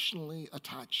emotionally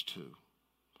attached to,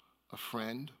 a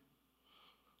friend,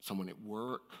 someone at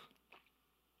work,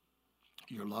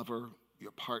 your lover,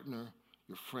 your partner,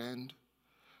 your friend.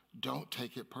 Don't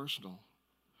take it personal.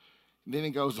 And then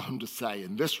he goes on to say,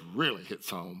 and this really hits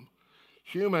home,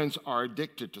 humans are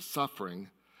addicted to suffering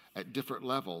at different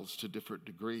levels to different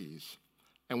degrees,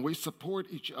 and we support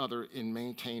each other in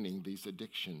maintaining these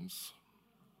addictions.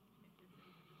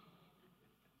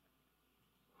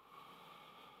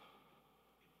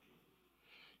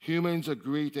 Humans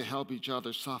agree to help each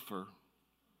other suffer.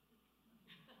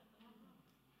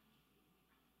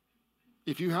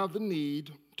 If you have the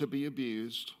need to be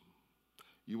abused,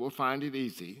 you will find it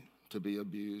easy to be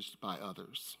abused by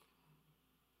others.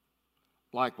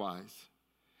 Likewise,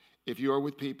 if you are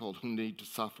with people who need to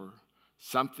suffer,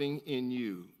 something in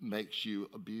you makes you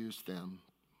abuse them.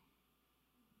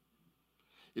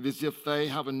 It is as if they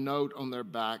have a note on their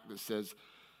back that says,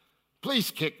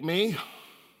 "Please kick me."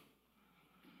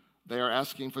 They are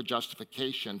asking for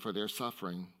justification for their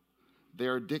suffering.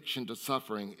 Their addiction to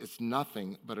suffering is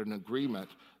nothing but an agreement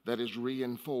that is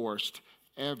reinforced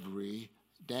every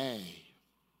day.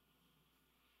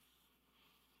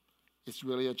 It's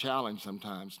really a challenge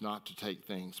sometimes not to take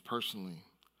things personally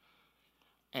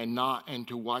and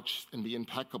to watch and be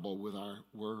impeccable with our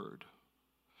word.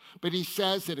 But he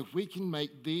says that if we can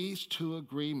make these two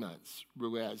agreements,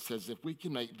 Ruiz says, if we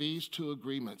can make these two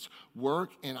agreements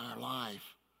work in our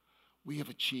life, we have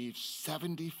achieved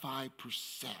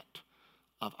 75%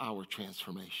 of our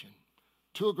transformation.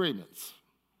 Two agreements.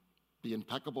 Be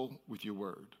impeccable with your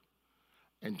word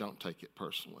and don't take it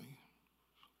personally.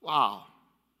 Wow.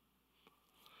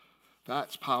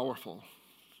 That's powerful.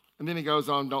 And then he goes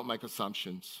on, don't make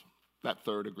assumptions. That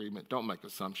third agreement, don't make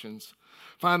assumptions.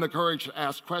 Find the courage to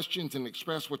ask questions and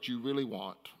express what you really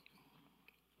want.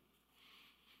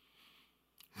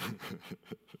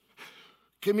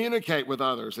 Communicate with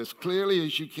others as clearly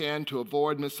as you can to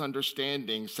avoid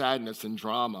misunderstanding, sadness, and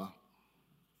drama.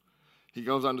 He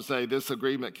goes on to say, this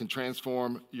agreement can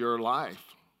transform your life.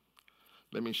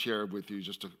 Let me share with you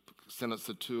just a sentence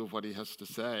or two of what he has to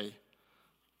say.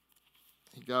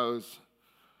 He goes,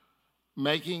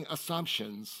 making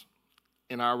assumptions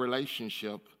in our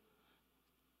relationship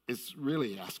is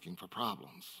really asking for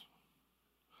problems.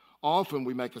 Often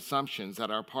we make assumptions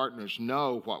that our partners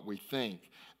know what we think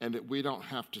and that we don't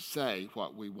have to say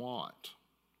what we want.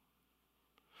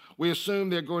 We assume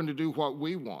they're going to do what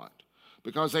we want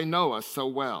because they know us so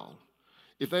well.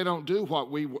 If they don't do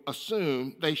what we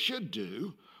assume they should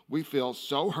do, we feel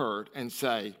so hurt and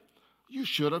say, you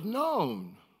should have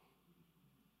known.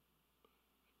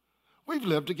 We've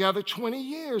lived together 20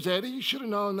 years, Eddie. You should have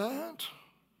known that.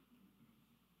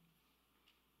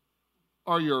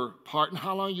 Or your partner,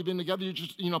 how long have you been together?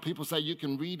 People say you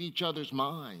can read each other's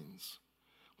minds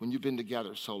when you've been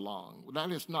together so long. Well,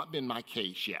 that has not been my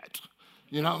case yet,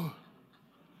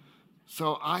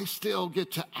 So I still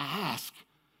get to ask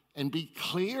and be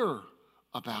clear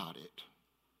about it.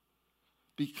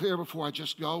 Be clear before I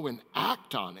just go and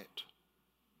act on it.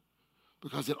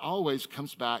 Because it always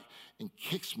comes back and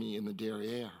kicks me in the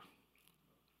derriere.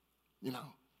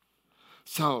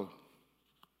 So,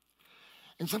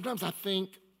 and sometimes I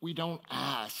think we don't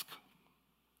ask.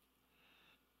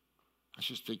 I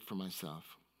should speak for myself.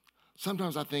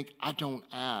 Sometimes I think I don't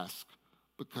ask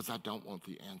because I don't want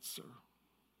the answer.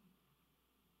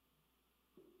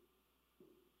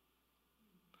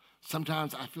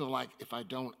 Sometimes I feel like if I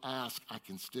don't ask, I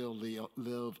can still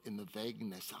live in the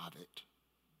vagueness of it.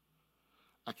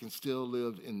 I can still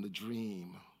live in the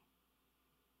dream.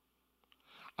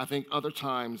 I think other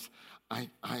times I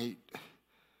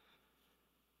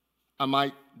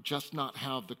might just not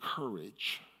have the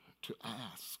courage to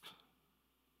ask.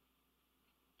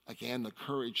 Again, the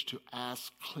courage to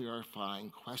ask clarifying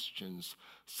questions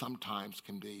sometimes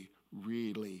can be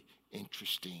really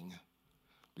interesting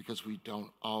because we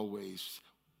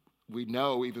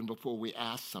know even before we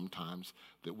ask sometimes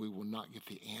that we will not get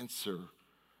the answer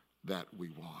that we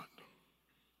want.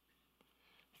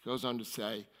 He goes on to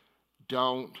say,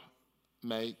 don't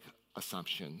make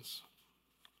assumptions.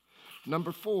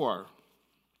 Number 4,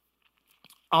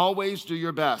 always do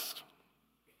your best.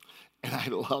 And I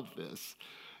love this.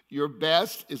 Your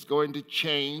best is going to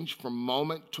change from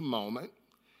moment to moment.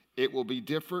 It will be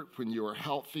different when you are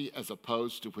healthy as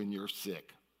opposed to when you're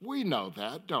sick. We know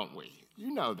that, don't we?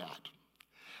 You know that.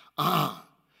 I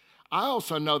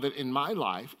also know that in my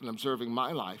life, and observing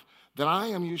my life, that I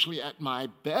am usually at my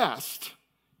best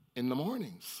in the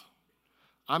mornings.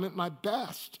 I'm at my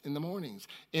best in the mornings.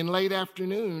 In late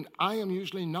afternoon, I am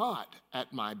usually not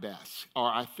at my best, or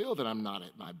I feel that I'm not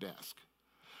at my best.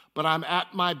 But I'm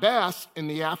at my best in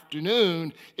the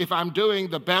afternoon if I'm doing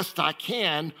the best I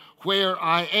can where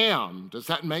I am. Does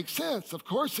that make sense? Of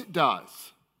course it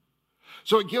does.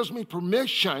 So it gives me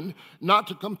permission not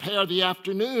to compare the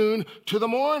afternoon to the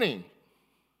morning.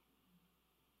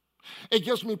 It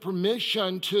gives me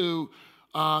permission to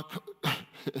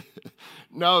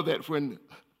know that when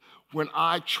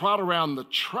I trot around the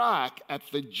track at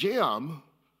the gym,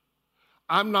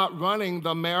 I'm not running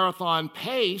the marathon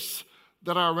pace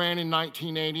that I ran in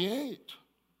 1988.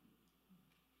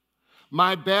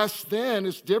 My best then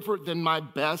is different than my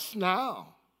best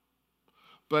now,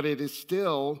 but it is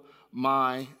still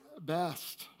my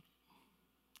best.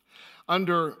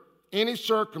 Under any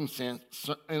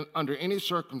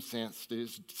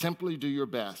circumstances, simply do your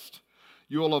best.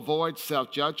 You will avoid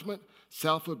self-judgment,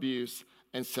 self-abuse,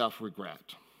 and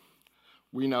self-regret.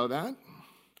 We know that.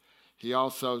 He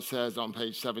also says on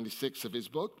page 76 of his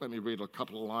book, let me read a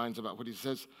couple of lines about what he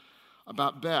says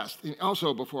about best. And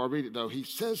also, before I read it, though, he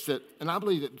says that, and I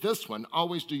believe that this one,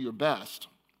 always do your best,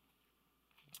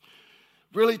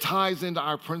 really ties into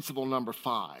our principle number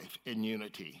 5 in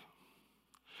unity.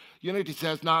 Unity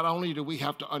says not only do we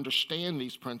have to understand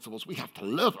these principles, we have to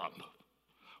live them.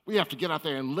 We have to get out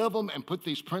there and live them and put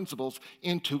these principles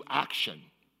into action.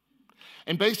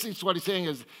 And basically what he's saying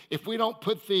is if we don't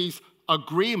put these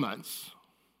agreements,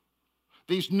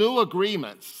 these new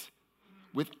agreements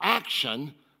with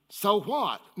action, so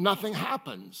what? Nothing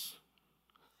happens.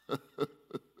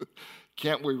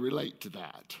 Can't we relate to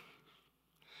that?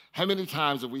 How many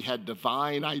times have we had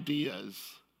divine ideas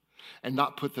and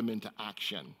not put them into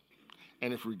action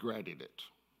and have regretted it?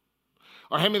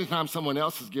 Or how many times someone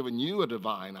else has given you a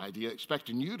divine idea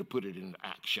expecting you to put it into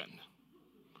action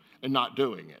and not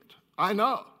doing it? I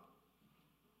know.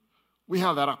 We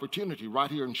have that opportunity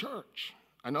right here in church.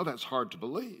 I know that's hard to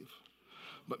believe.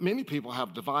 But many people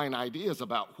have divine ideas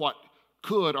about what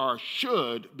could or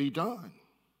should be done.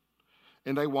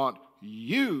 And they want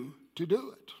you to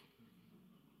do it.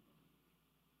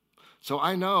 So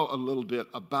I know a little bit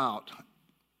about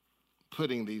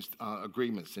putting these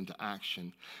agreements into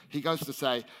action. He goes to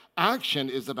say, action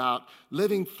is about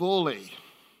living fully.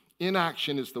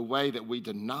 Inaction is the way that we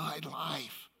deny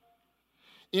life.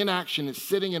 Inaction is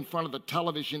sitting in front of the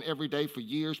television every day for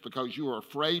years because you are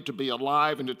afraid to be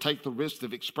alive and to take the risk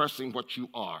of expressing what you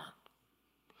are.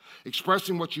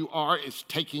 Expressing what you are is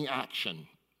taking action.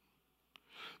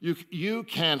 You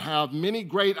can have many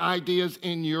great ideas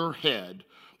in your head,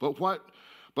 but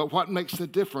what makes the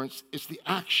difference is the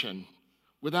action.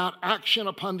 Without action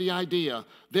upon the idea,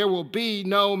 there will be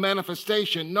no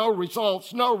manifestation, no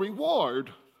results, no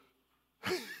reward.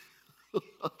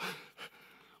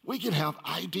 We can have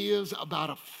ideas about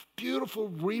a beautiful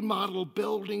remodeled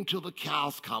building till the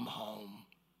cows come home.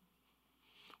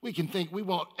 We can think we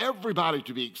want everybody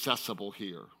to be accessible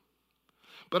here.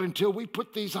 But until we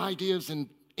put these ideas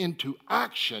into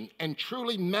action and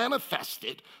truly manifest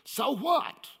it, so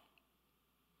what?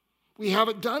 We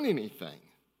haven't done anything.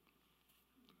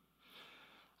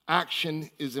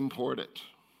 Action is important.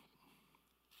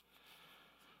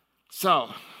 So,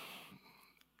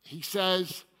 he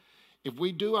says, if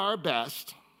we do our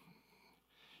best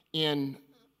in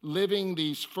living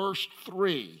these first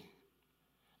three,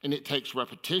 and it takes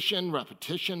repetition,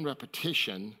 repetition,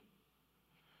 repetition,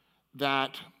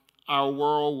 that our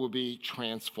world will be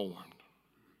transformed.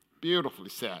 Beautifully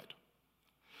said.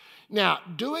 Now,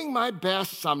 doing my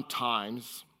best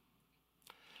sometimes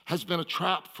has been a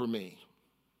trap for me.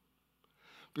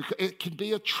 Because it can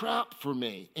be a trap for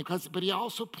me. But he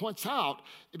also points out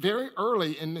very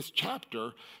early in this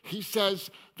chapter, he says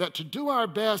that to do our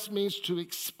best means to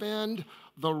expend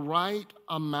the right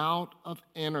amount of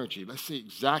energy. Let's see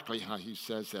exactly how he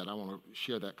says that. I want to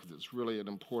share that because it's really it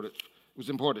was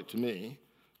important to me.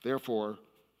 Therefore,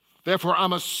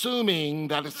 I'm assuming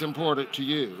that it's important to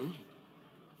you.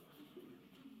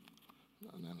 No,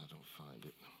 I don't find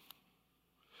it.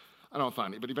 I don't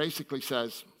find it, but he basically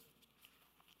says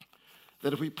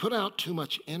that if we put out too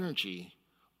much energy,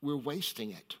 we're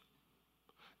wasting it.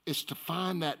 It's to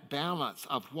find that balance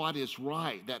of what is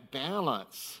right, that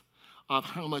balance of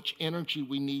how much energy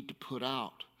we need to put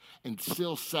out and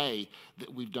still say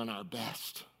that we've done our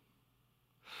best.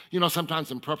 You know, sometimes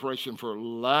in preparation for a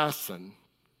lesson,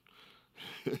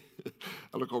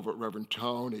 I look over at Reverend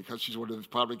Tony because she's one of those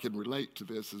probably can relate to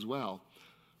this as well.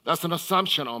 That's an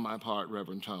assumption on my part,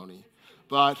 Reverend Tony.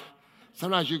 But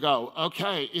sometimes you go,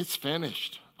 okay, it's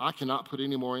finished. I cannot put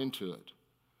any more into it.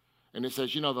 And it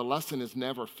says, you know, the lesson is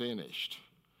never finished.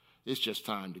 It's just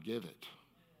time to give it.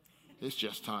 It's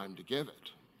just time to give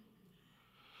it.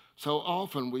 So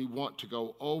often we want to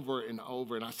go over and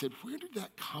over. And I said, where did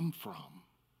that come from?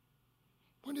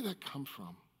 Where did that come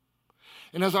from?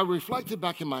 And as I reflected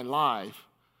back in my life,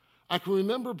 I can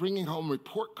remember bringing home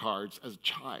report cards as a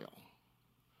child.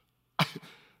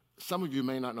 Some of you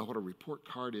may not know what a report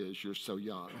card is. You're so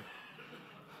young.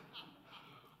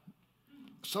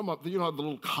 Some of you know the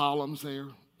little columns there.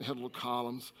 They had little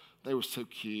columns. They were so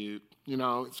cute. You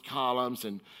know, it's columns,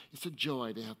 and it's a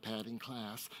joy to have Pat in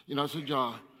class. You know, it's a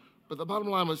joy. But the bottom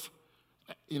line was,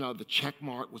 you know, the check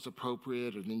mark was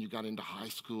appropriate, and then you got into high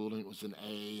school, and it was an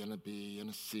A and a B and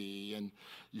a C, and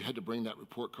you had to bring that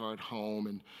report card home,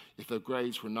 and if the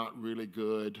grades were not really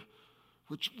good,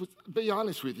 which, to be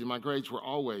honest with you, my grades were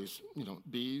always, you know,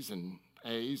 B's and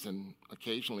A's and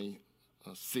occasionally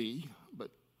a C,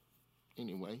 but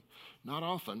anyway, not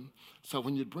often. So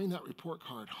when you'd bring that report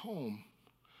card home,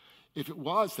 if it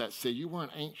was that C, you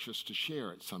weren't anxious to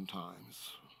share it sometimes.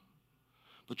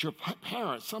 But your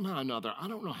parents, somehow or another, I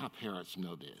don't know how parents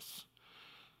know this.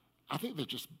 I think they're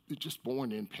just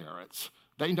born in parents.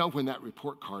 They know when that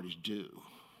report card is due.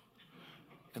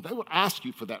 And they would ask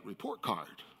you for that report card.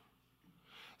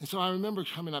 And so I remember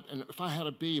coming up, and if I had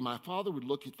a B, my father would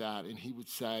look at that and he would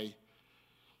say,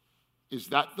 is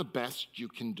that the best you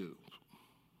can do?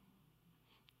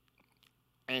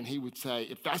 And he would say,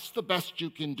 if that's the best you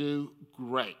can do,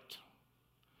 great.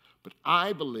 But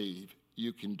I believe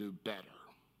you can do better.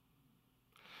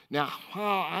 Now,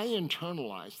 how I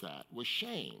internalized that was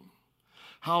shame.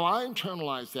 How I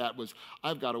internalized that was,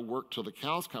 I've got to work till the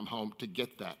cows come home to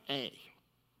get that A.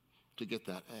 To get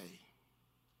that A.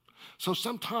 So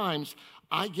sometimes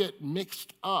I get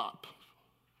mixed up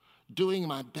doing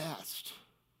my best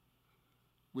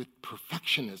with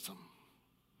perfectionism.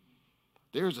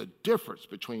 There's a difference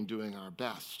between doing our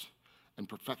best and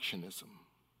perfectionism.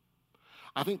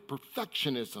 I think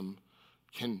perfectionism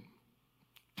can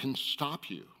stop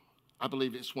you. I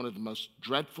believe it's one of the most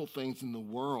dreadful things in the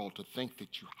world to think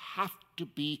that you have to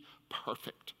be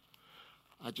perfect.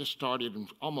 I just started and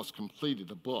almost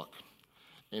completed a book,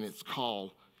 and it's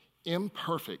called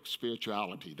Imperfect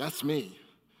Spirituality. That's me,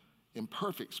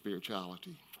 imperfect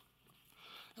spirituality.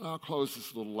 And I'll close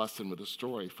this little lesson with a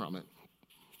story from it.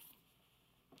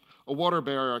 A water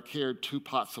bearer carried 2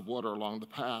 pots of water along the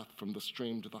path from the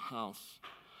stream to the house.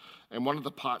 And one of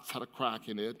the pots had a crack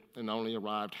in it and only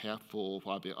arrived half full,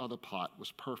 while the other pot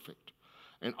was perfect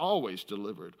and always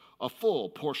delivered a full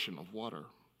portion of water.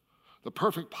 The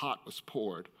perfect pot was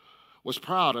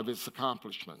proud of its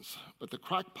accomplishments, but the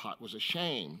cracked pot was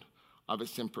ashamed of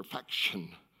its imperfection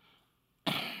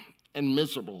and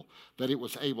miserable that it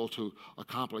was able to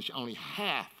accomplish only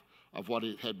half of what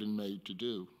it had been made to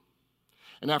do.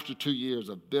 And after 2 years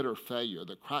of bitter failure,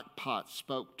 the cracked pot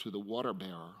spoke to the water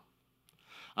bearer.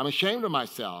 I'm ashamed of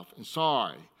myself and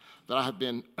sorry that I have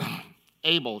been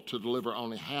able to deliver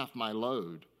only half my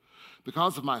load.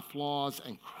 Because of my flaws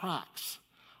and cracks,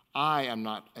 I am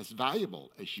not as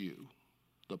valuable as you,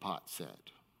 the pot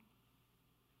said.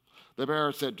 The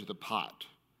bearer said to the pot,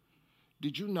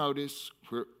 did you notice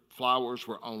where flowers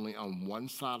were only on one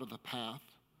side of the path,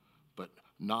 but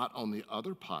not on the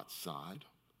other pot's side?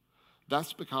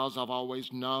 That's because I've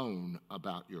always known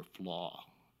about your flaw.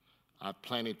 I've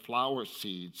planted flower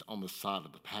seeds on the side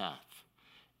of the path.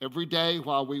 Every day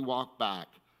while we walked back,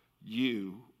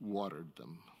 you watered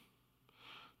them.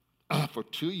 For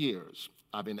 2 years,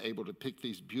 I've been able to pick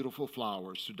these beautiful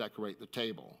flowers to decorate the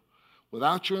table.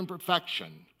 Without your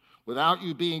imperfection, without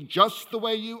you being just the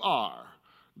way you are,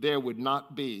 there would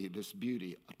not be this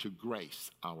beauty to grace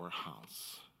our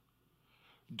house.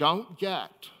 Don't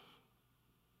get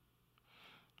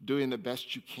doing the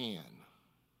best you can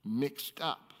mixed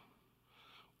up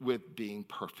with being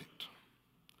perfect.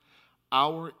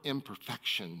 Our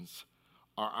imperfections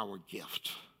are our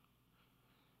gift.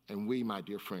 And we, my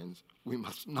dear friends, we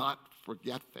must not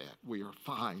forget that. We are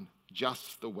fine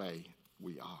just the way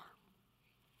we are.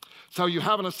 So you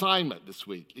have an assignment this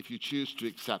week if you choose to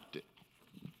accept it.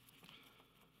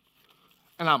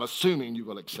 And I'm assuming you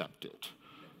will accept it.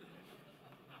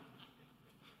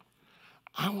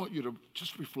 I want you to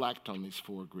just reflect on these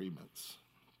 4 agreements.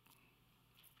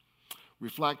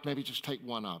 Reflect, maybe just take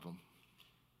one of them.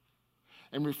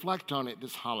 And reflect on it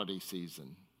this holiday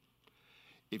season.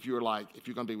 If you're going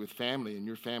to be with family and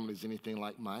your family is anything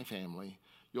like my family,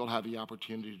 you'll have the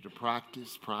opportunity to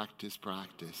practice.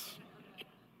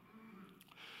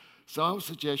 So I would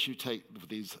suggest you take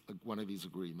one of these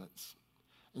agreements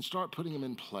and start putting them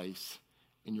in place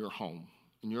in your home,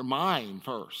 in your mind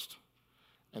first,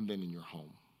 and then in your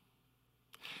home.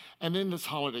 And in this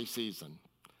holiday season,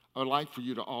 I would like for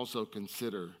you to also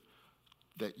consider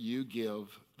that you give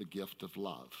the gift of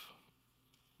love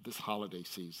this holiday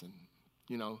season.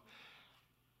 You know,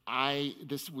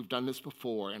 we've done this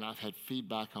before, and I've had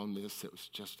feedback on this. It was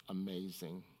just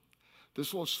amazing.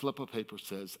 This little slip of paper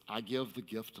says, I give the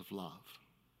gift of love.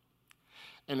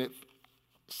 And it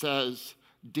says,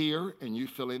 dear, and you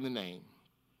fill in the name.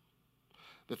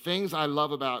 The things I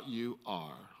love about you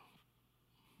are,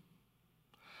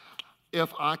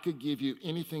 if I could give you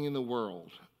anything in the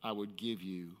world, I would give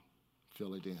you,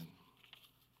 fill it in.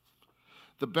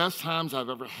 The best times I've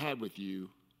ever had with you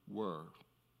were.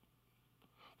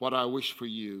 What I wish for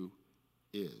you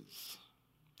is.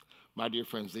 My dear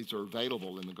friends, these are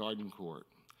available in the garden court.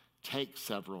 Take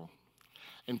several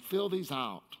and fill these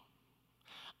out.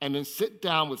 And then sit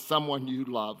down with someone you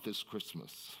love this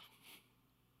Christmas.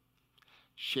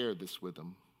 Share this with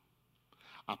them.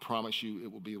 I promise you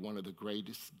it will be one of the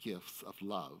greatest gifts of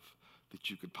love that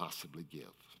you could possibly give.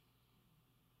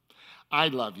 I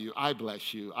love you. I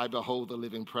bless you. I behold the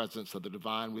living presence of the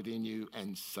divine within you,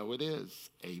 and so it is.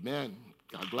 Amen.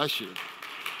 God bless you.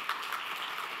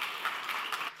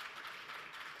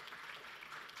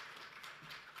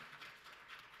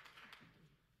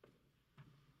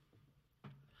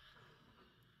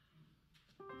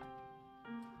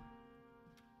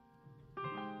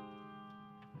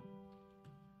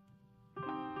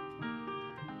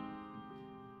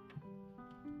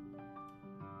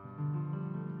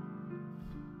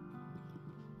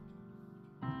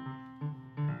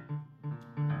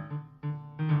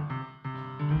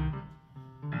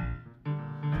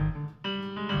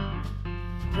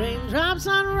 Raindrops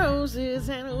on roses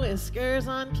and whiskers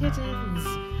on kittens,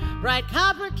 bright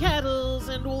copper kettles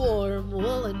and warm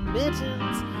woolen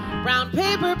mittens, brown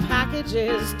paper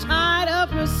packages tied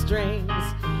up with strings.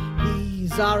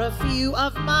 These are a few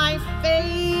of my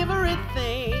favorite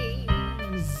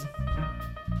things.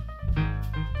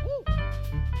 Woo.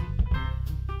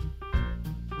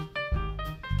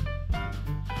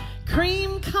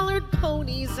 cream-colored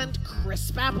ponies and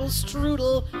crisp apple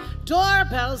strudel,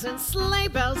 doorbells and sleigh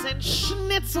bells and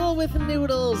schnitzel with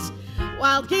noodles,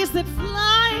 wild geese that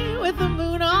fly with the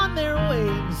moon on their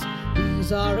wings.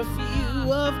 These are a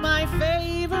few of my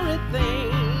favorite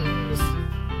things.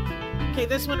 Okay,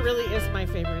 this one really is my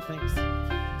favorite things.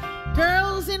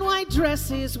 Girls in white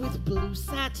dresses with blue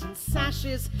satin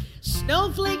sashes,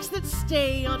 snowflakes that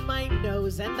stay on my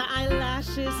nose and the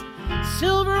eyelashes,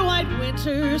 silver white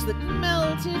winters that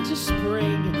melt into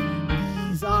spring.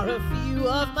 These are a few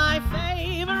of my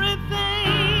favorite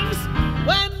things.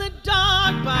 When the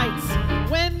dog bites,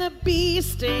 when the bee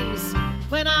stings,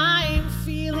 when I'm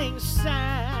feeling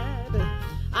sad,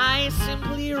 I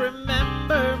simply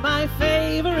remember my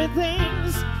favorite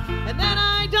things, and then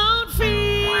I don't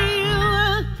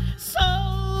feel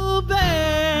so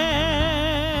bad.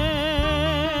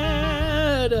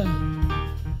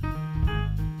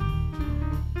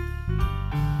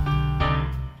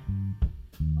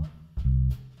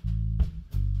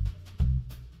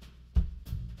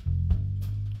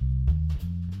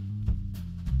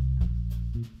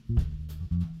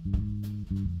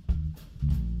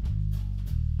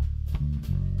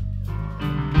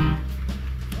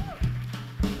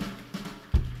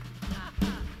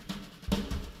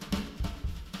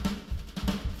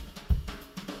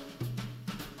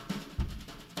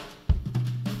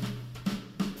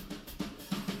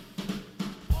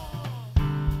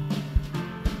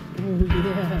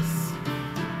 Yes.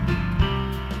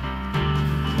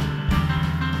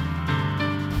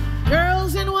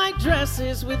 Girls in white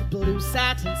dresses with blue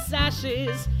satin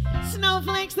sashes,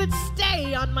 snowflakes that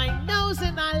stay on my nose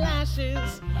and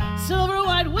eyelashes, silver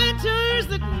white winters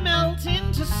that melt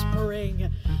into spring.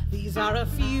 These are a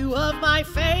few of my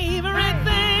favorite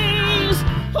things.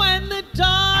 When the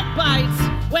dog bites,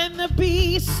 when the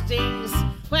bee stings,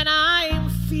 when I'm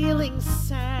feeling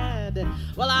sad,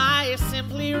 well, I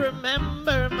simply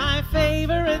remember my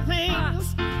favorite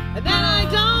things, and then I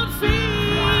don't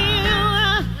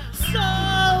feel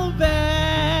so bad,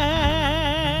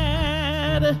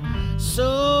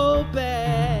 so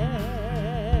bad.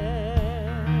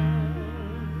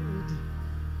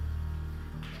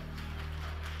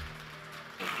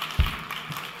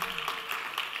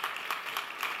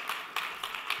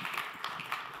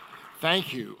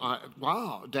 Thank you.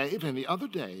 Wow, Dave and the other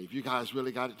Dave, you guys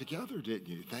really got it together, didn't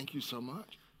you? Thank you so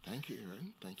much. Thank you,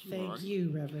 Aaron. Thank you, Lori. Thank you,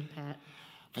 Reverend Pat.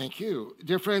 Thank you.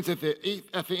 Dear friends, at the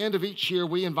end of each year,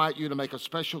 we invite you to make a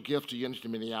special gift to Unity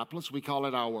Minneapolis. We call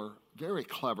it our very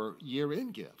clever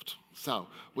year-end gift. So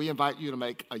we invite you to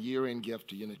make a year-end gift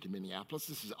to Unity Minneapolis.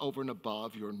 This is over and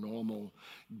above your normal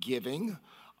giving.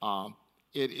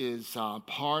 It is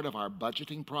part of our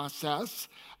budgeting process,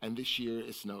 and this year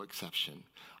is no exception.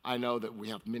 I know that we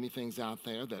have many things out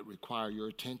there that require your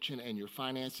attention and your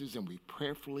finances, and we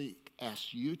prayerfully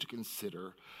ask you to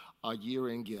consider a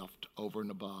year-end gift over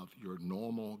and above your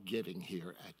normal giving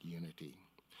here at Unity.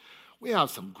 We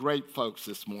have some great folks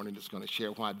this morning that's going to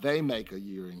share why they make a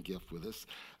year-end gift with us.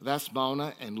 That's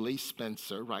Mona and Lee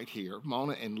Spencer right here.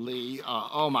 Mona and Lee,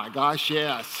 oh my gosh,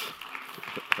 yes.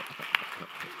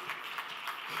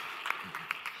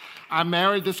 I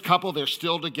married this couple. They're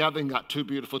still together and got 2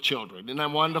 beautiful children. Isn't that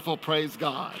wonderful? Praise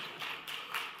God.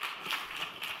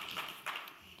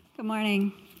 Good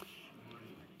morning.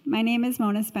 My name is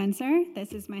Mona Spencer.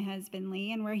 This is my husband,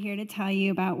 Lee, and we're here to tell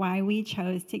you about why we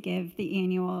chose to give the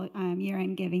annual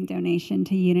year-end giving donation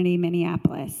to Unity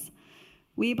Minneapolis.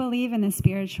 We believe in the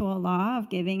spiritual law of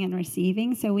giving and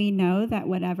receiving, so we know that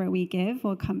whatever we give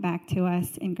will come back to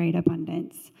us in great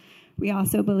abundance. We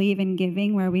also believe in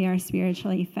giving where we are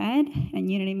spiritually fed,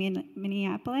 and Unity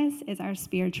Minneapolis is our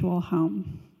spiritual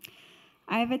home.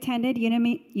 I've attended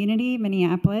Unity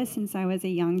Minneapolis since I was a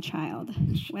young child.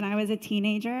 When I was a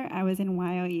teenager, I was in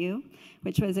YOU,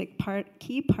 which was a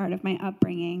key part of my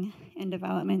upbringing and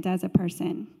development as a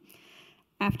person.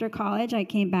 After college, I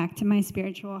came back to my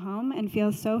spiritual home and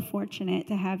feel so fortunate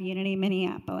to have Unity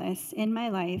Minneapolis in my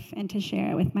life and to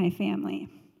share it with my family.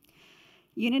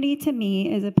 Unity to me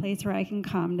is a place where I can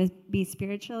come to be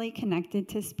spiritually connected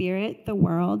to spirit, the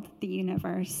world, the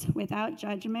universe, without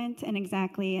judgment and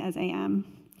exactly as I am.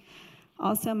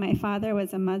 Also, my father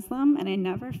was a Muslim, and I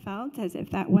never felt as if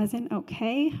that wasn't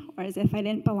okay or as if I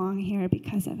didn't belong here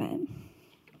because of it.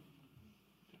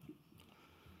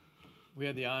 We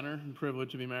had the honor and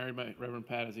privilege to be married by Reverend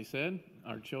Pat, as he said.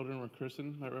 Our children were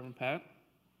christened by Reverend Pat.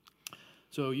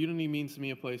 So Unity means to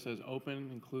me a place that is open,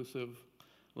 inclusive,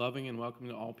 loving, and welcoming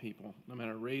to all people, no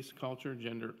matter race, culture,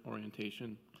 gender,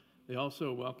 orientation. They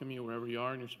also welcome you wherever you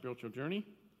are in your spiritual journey.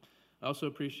 I also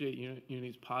appreciate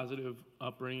Unity's positive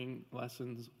upbringing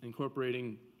lessons,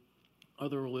 incorporating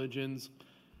other religions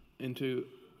into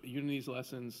Unity's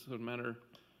lessons. So no matter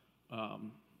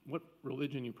what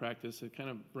religion you practice, it kind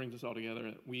of brings us all together.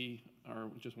 That we are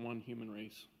just one human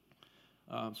race.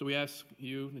 So we ask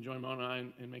you to join Mona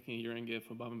and I in making a year-end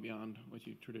gift above and beyond what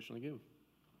you traditionally give.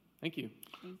 Thank you.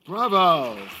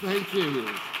 Bravo. Thank you.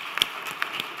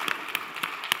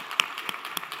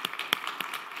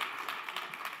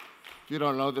 If you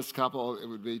don't know this couple, it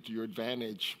would be to your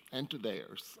advantage and to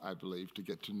theirs, I believe, to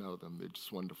get to know them. They're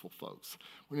just wonderful folks.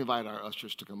 We invite our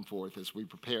ushers to come forth as we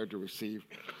prepare to receive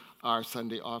our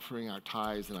Sunday offering, our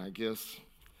tithes, and our gifts.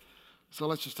 So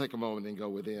let's just take a moment and go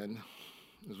within.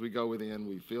 As we go within,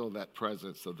 we feel that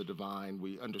presence of the divine.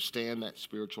 We understand that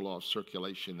spiritual law of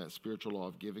circulation, that spiritual law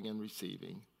of giving and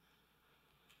receiving.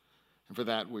 And for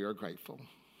that, we are grateful.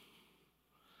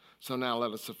 So now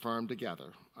let us affirm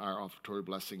together our offertory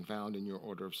blessing found in your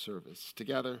order of service.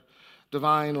 Together,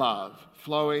 divine love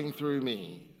flowing through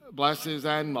me blesses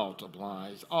and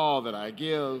multiplies all that I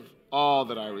give, all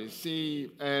that I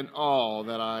receive, and all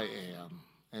that I am.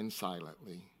 And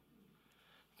silently,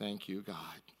 thank you, God.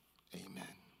 Amen.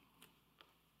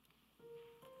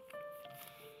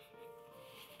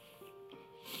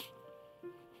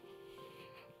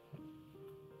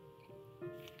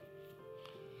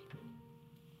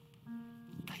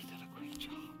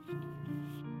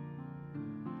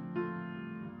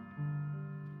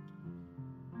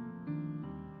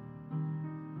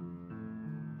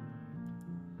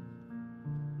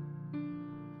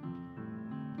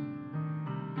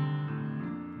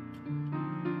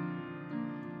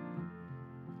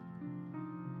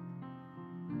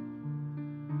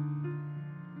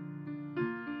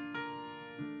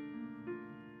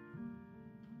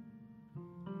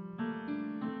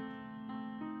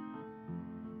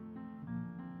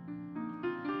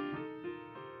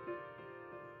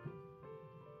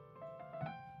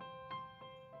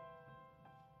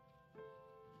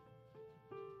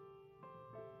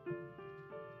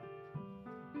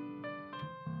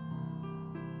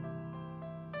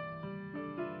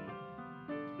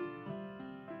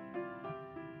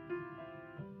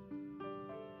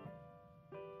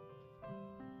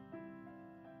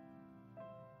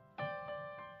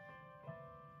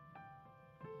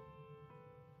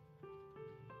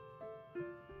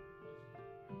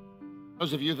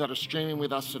 Those of you that are streaming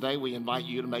with us today, we invite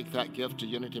you to make that gift to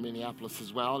Unity Minneapolis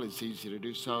as well. It's easy to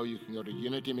do so. You can go to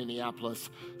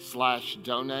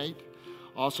unityminneapolis.com/donate.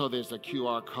 Also, there's a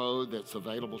QR code that's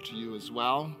available to you as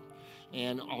well.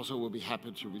 And also, we'll be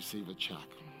happy to receive a check.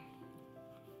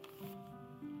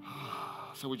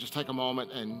 So we just take a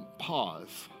moment and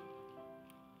pause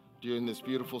during this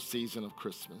beautiful season of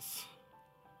Christmas.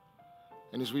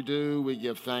 And as we do, we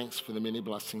give thanks for the many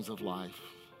blessings of life.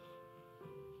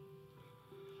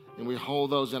 And we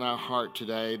hold those in our heart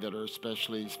today that are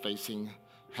especially facing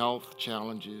health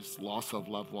challenges, loss of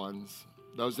loved ones,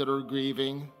 those that are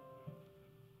grieving.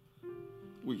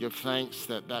 We give thanks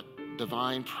that that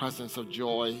divine presence of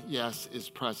joy, yes, is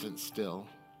present still.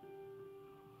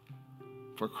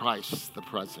 For Christ, the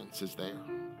presence is there.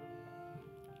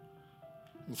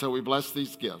 And so we bless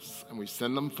these gifts and we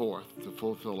send them forth to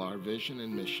fulfill our vision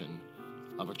and mission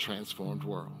of a transformed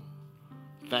world.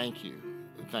 Thank you,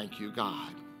 and thank you,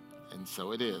 God. And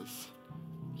so it is.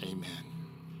 Amen.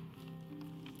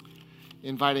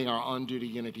 Inviting our on-duty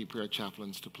Unity Prayer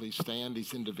chaplains to please stand.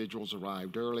 These individuals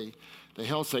arrived early. They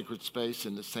held sacred space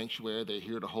in the sanctuary. They're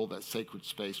here to hold that sacred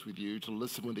space with you, to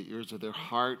listen with the ears of their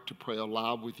heart, to pray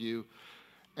aloud with you,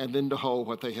 and then to hold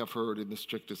what they have heard in the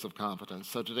strictest of confidence.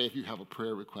 So today, if you have a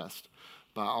prayer request,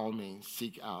 by all means,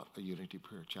 seek out a Unity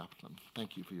Prayer chaplain.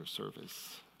 Thank you for your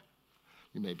service.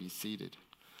 You may be seated.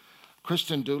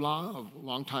 Kristen Dula, a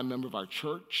longtime member of our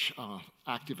church,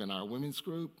 active in our women's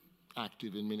group,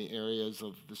 active in many areas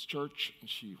of this church.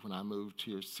 When I moved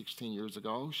here 16 years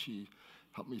ago, she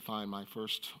helped me find my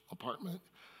first apartment.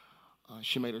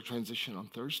 She made her transition on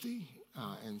Thursday,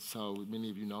 and so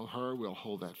many of you know her. We'll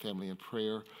hold that family in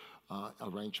prayer.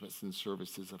 Arrangements and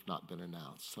services have not been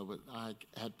announced, so I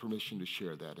had permission to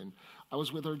share that. And I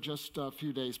was with her just a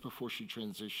few days before she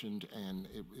transitioned, and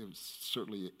it was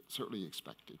certainly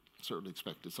expected. Certainly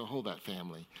expected. So hold that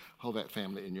family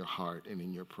in your heart and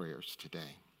in your prayers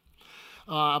today.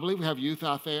 I believe we have youth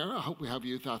out there. I hope we have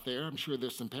youth out there. I'm sure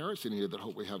there's some parents in here that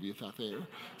hope we have youth out there.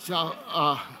 So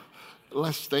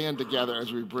let's stand together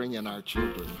as we bring in our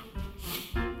children.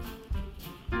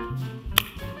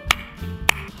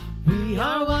 We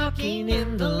are walking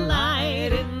in the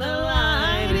light, in the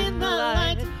light, in the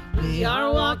light. We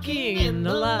are walking in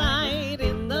the light,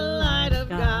 in the light of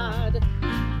God.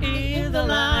 In the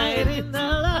light, in the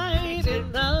light, in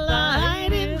the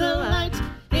light, in the light,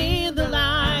 in the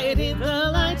light, in the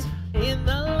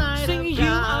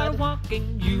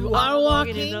You are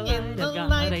walking in the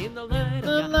light, in the light,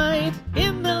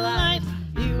 in the light.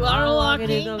 You are walking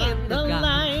in the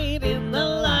light, in the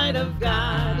light of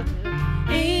God.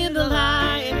 In the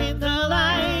light, in the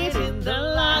light, in the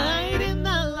light, in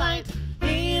the light,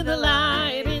 in the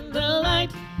light, in the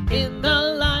light, in the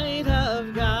light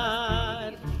of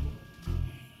God.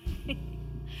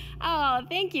 Oh,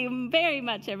 thank you very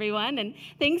much, everyone. And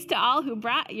thanks to all who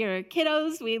brought your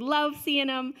kiddos. We love seeing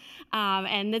them.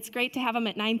 And it's great to have them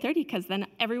at 9:30 because then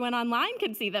everyone online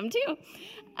can see them too.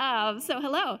 So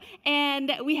hello.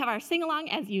 And we have our sing-along,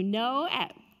 as you know,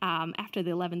 at after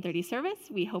the 11:30 service.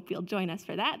 We hope you'll join us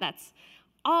for that. That's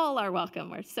all are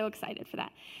welcome. We're so excited for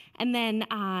that. And then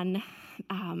on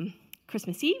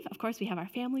Christmas Eve, of course, we have our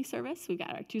family service. We've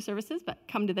got our 2 services, but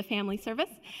come to the family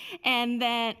service. And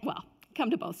then, well, come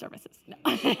to both services. No.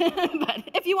 But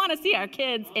if you want to see our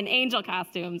kids in angel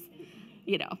costumes,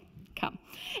 come.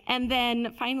 And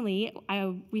then finally,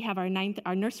 we have our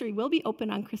nursery will be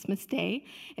open on Christmas Day.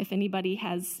 If anybody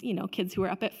has, kids who are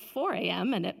up at 4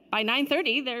 a.m. and by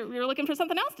 9:30, you're looking for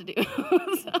something else to do.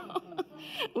 So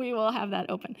we will have that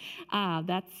open.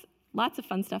 That's lots of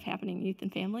fun stuff happening in youth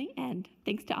and family. And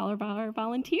thanks to all of our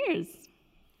volunteers.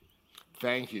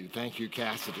 Thank you,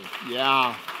 Cassidy.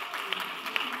 Yeah.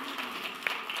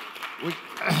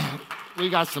 We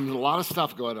got a lot of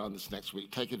stuff going on this next week.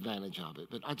 Take advantage of it.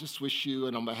 But I just wish you,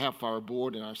 and on behalf of our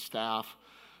board and our staff,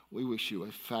 we wish you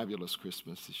a fabulous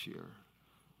Christmas this year.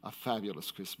 A fabulous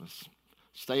Christmas.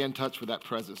 Stay in touch with that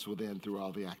presence within through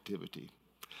all the activity.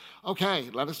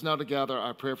 Okay, let us know together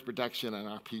our prayer for protection and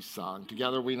our peace song.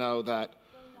 Together we know that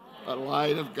the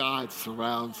light of God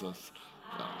surrounds us.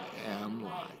 I am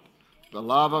light. The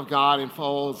love of God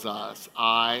enfolds us.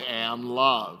 I am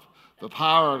love. The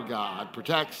power of God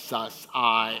protects us.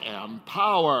 I am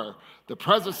power. The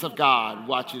presence of God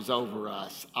watches over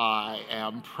us. I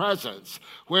am presence.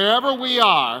 Wherever we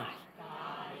are,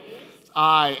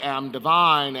 I am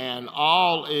divine, and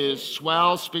all is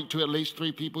swell. Speak to at least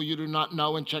 3 people you do not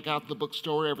know and check out the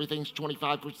bookstore. Everything's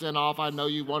 25% off. I know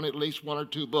you want at least 1 or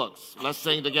 2 books. Let's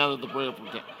sing together the prayer of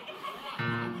protection.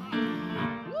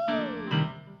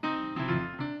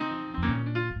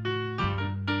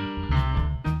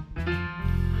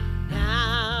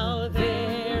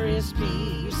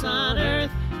 Peace on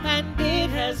earth, and it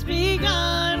has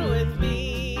begun with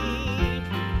me.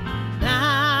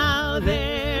 Now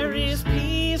there is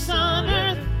peace on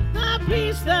earth, the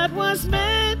peace that was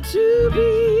meant to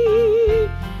be,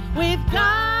 with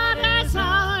God as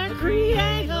our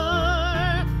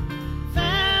creator.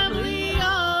 Family all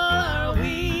are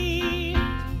we.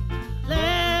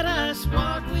 Let us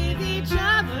walk with each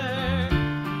other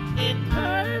in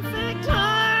perfect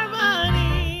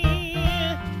harmony.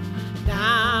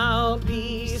 Now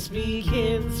peace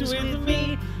begins with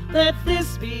me. Let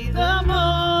this be the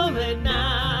moment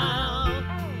now.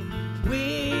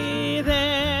 With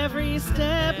every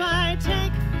step I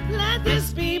take, let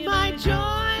this be my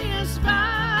joyous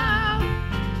vow.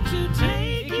 To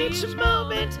take each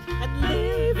moment and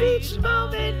live each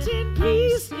moment in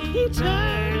peace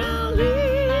eternally.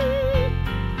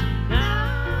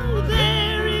 Now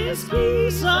there is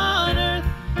peace on earth,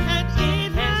 and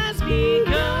it has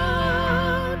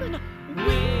begun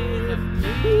with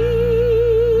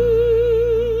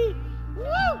me.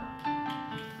 Woo!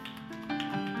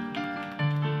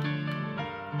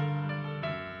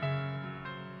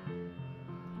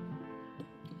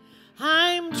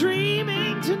 I'm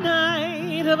dreaming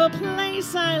tonight of a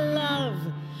place I love,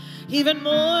 even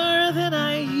more than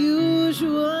I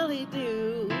usually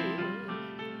do.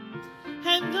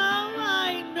 And though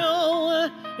I know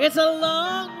it's a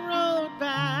long road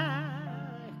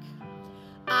back,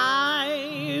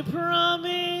 I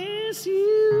promise you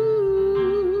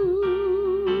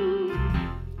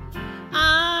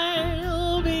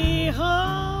I'll be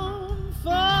home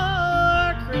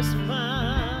for Christmas.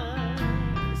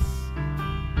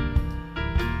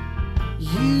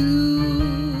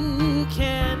 You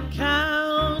can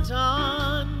count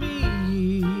on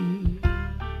me.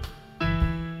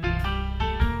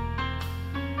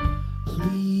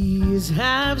 Please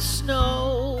have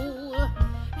snow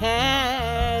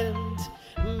and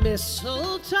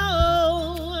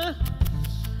mistletoe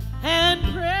and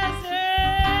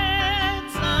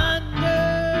presents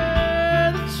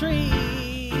under the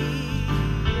tree.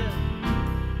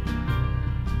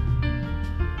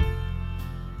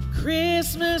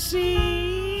 Christmas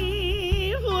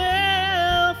Eve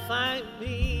will find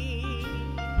me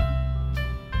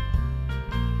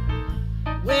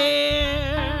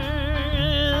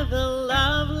where the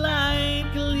love light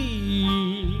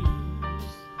gleams.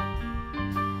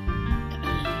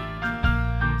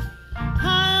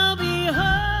 I'll be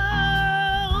home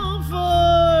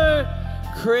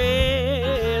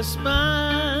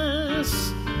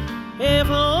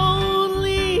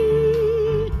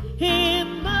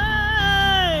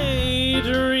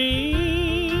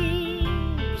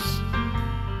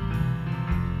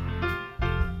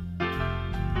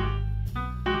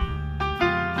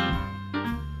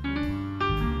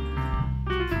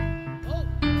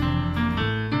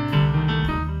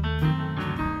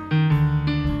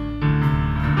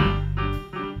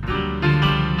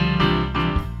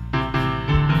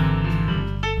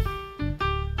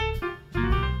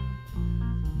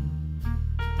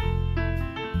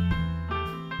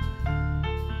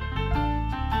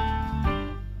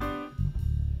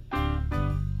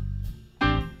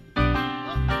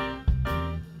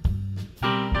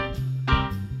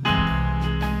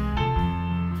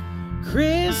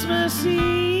Christmas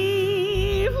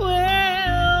Eve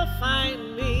will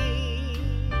find me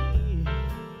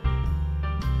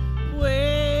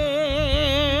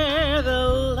where the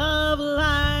love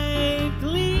light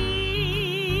gleams.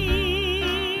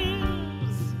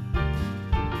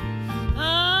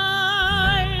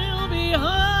 I'll be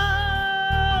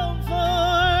home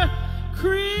for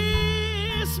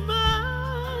Christmas,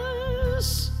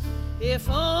 if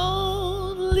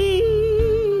only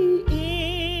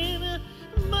in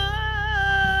my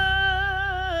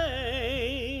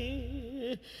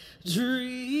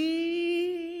dreams.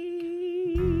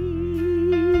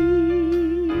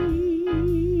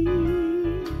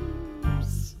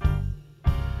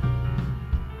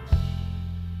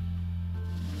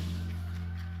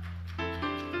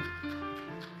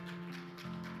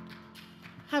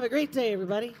 Have a great day,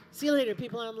 everybody. See you later,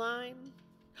 people online.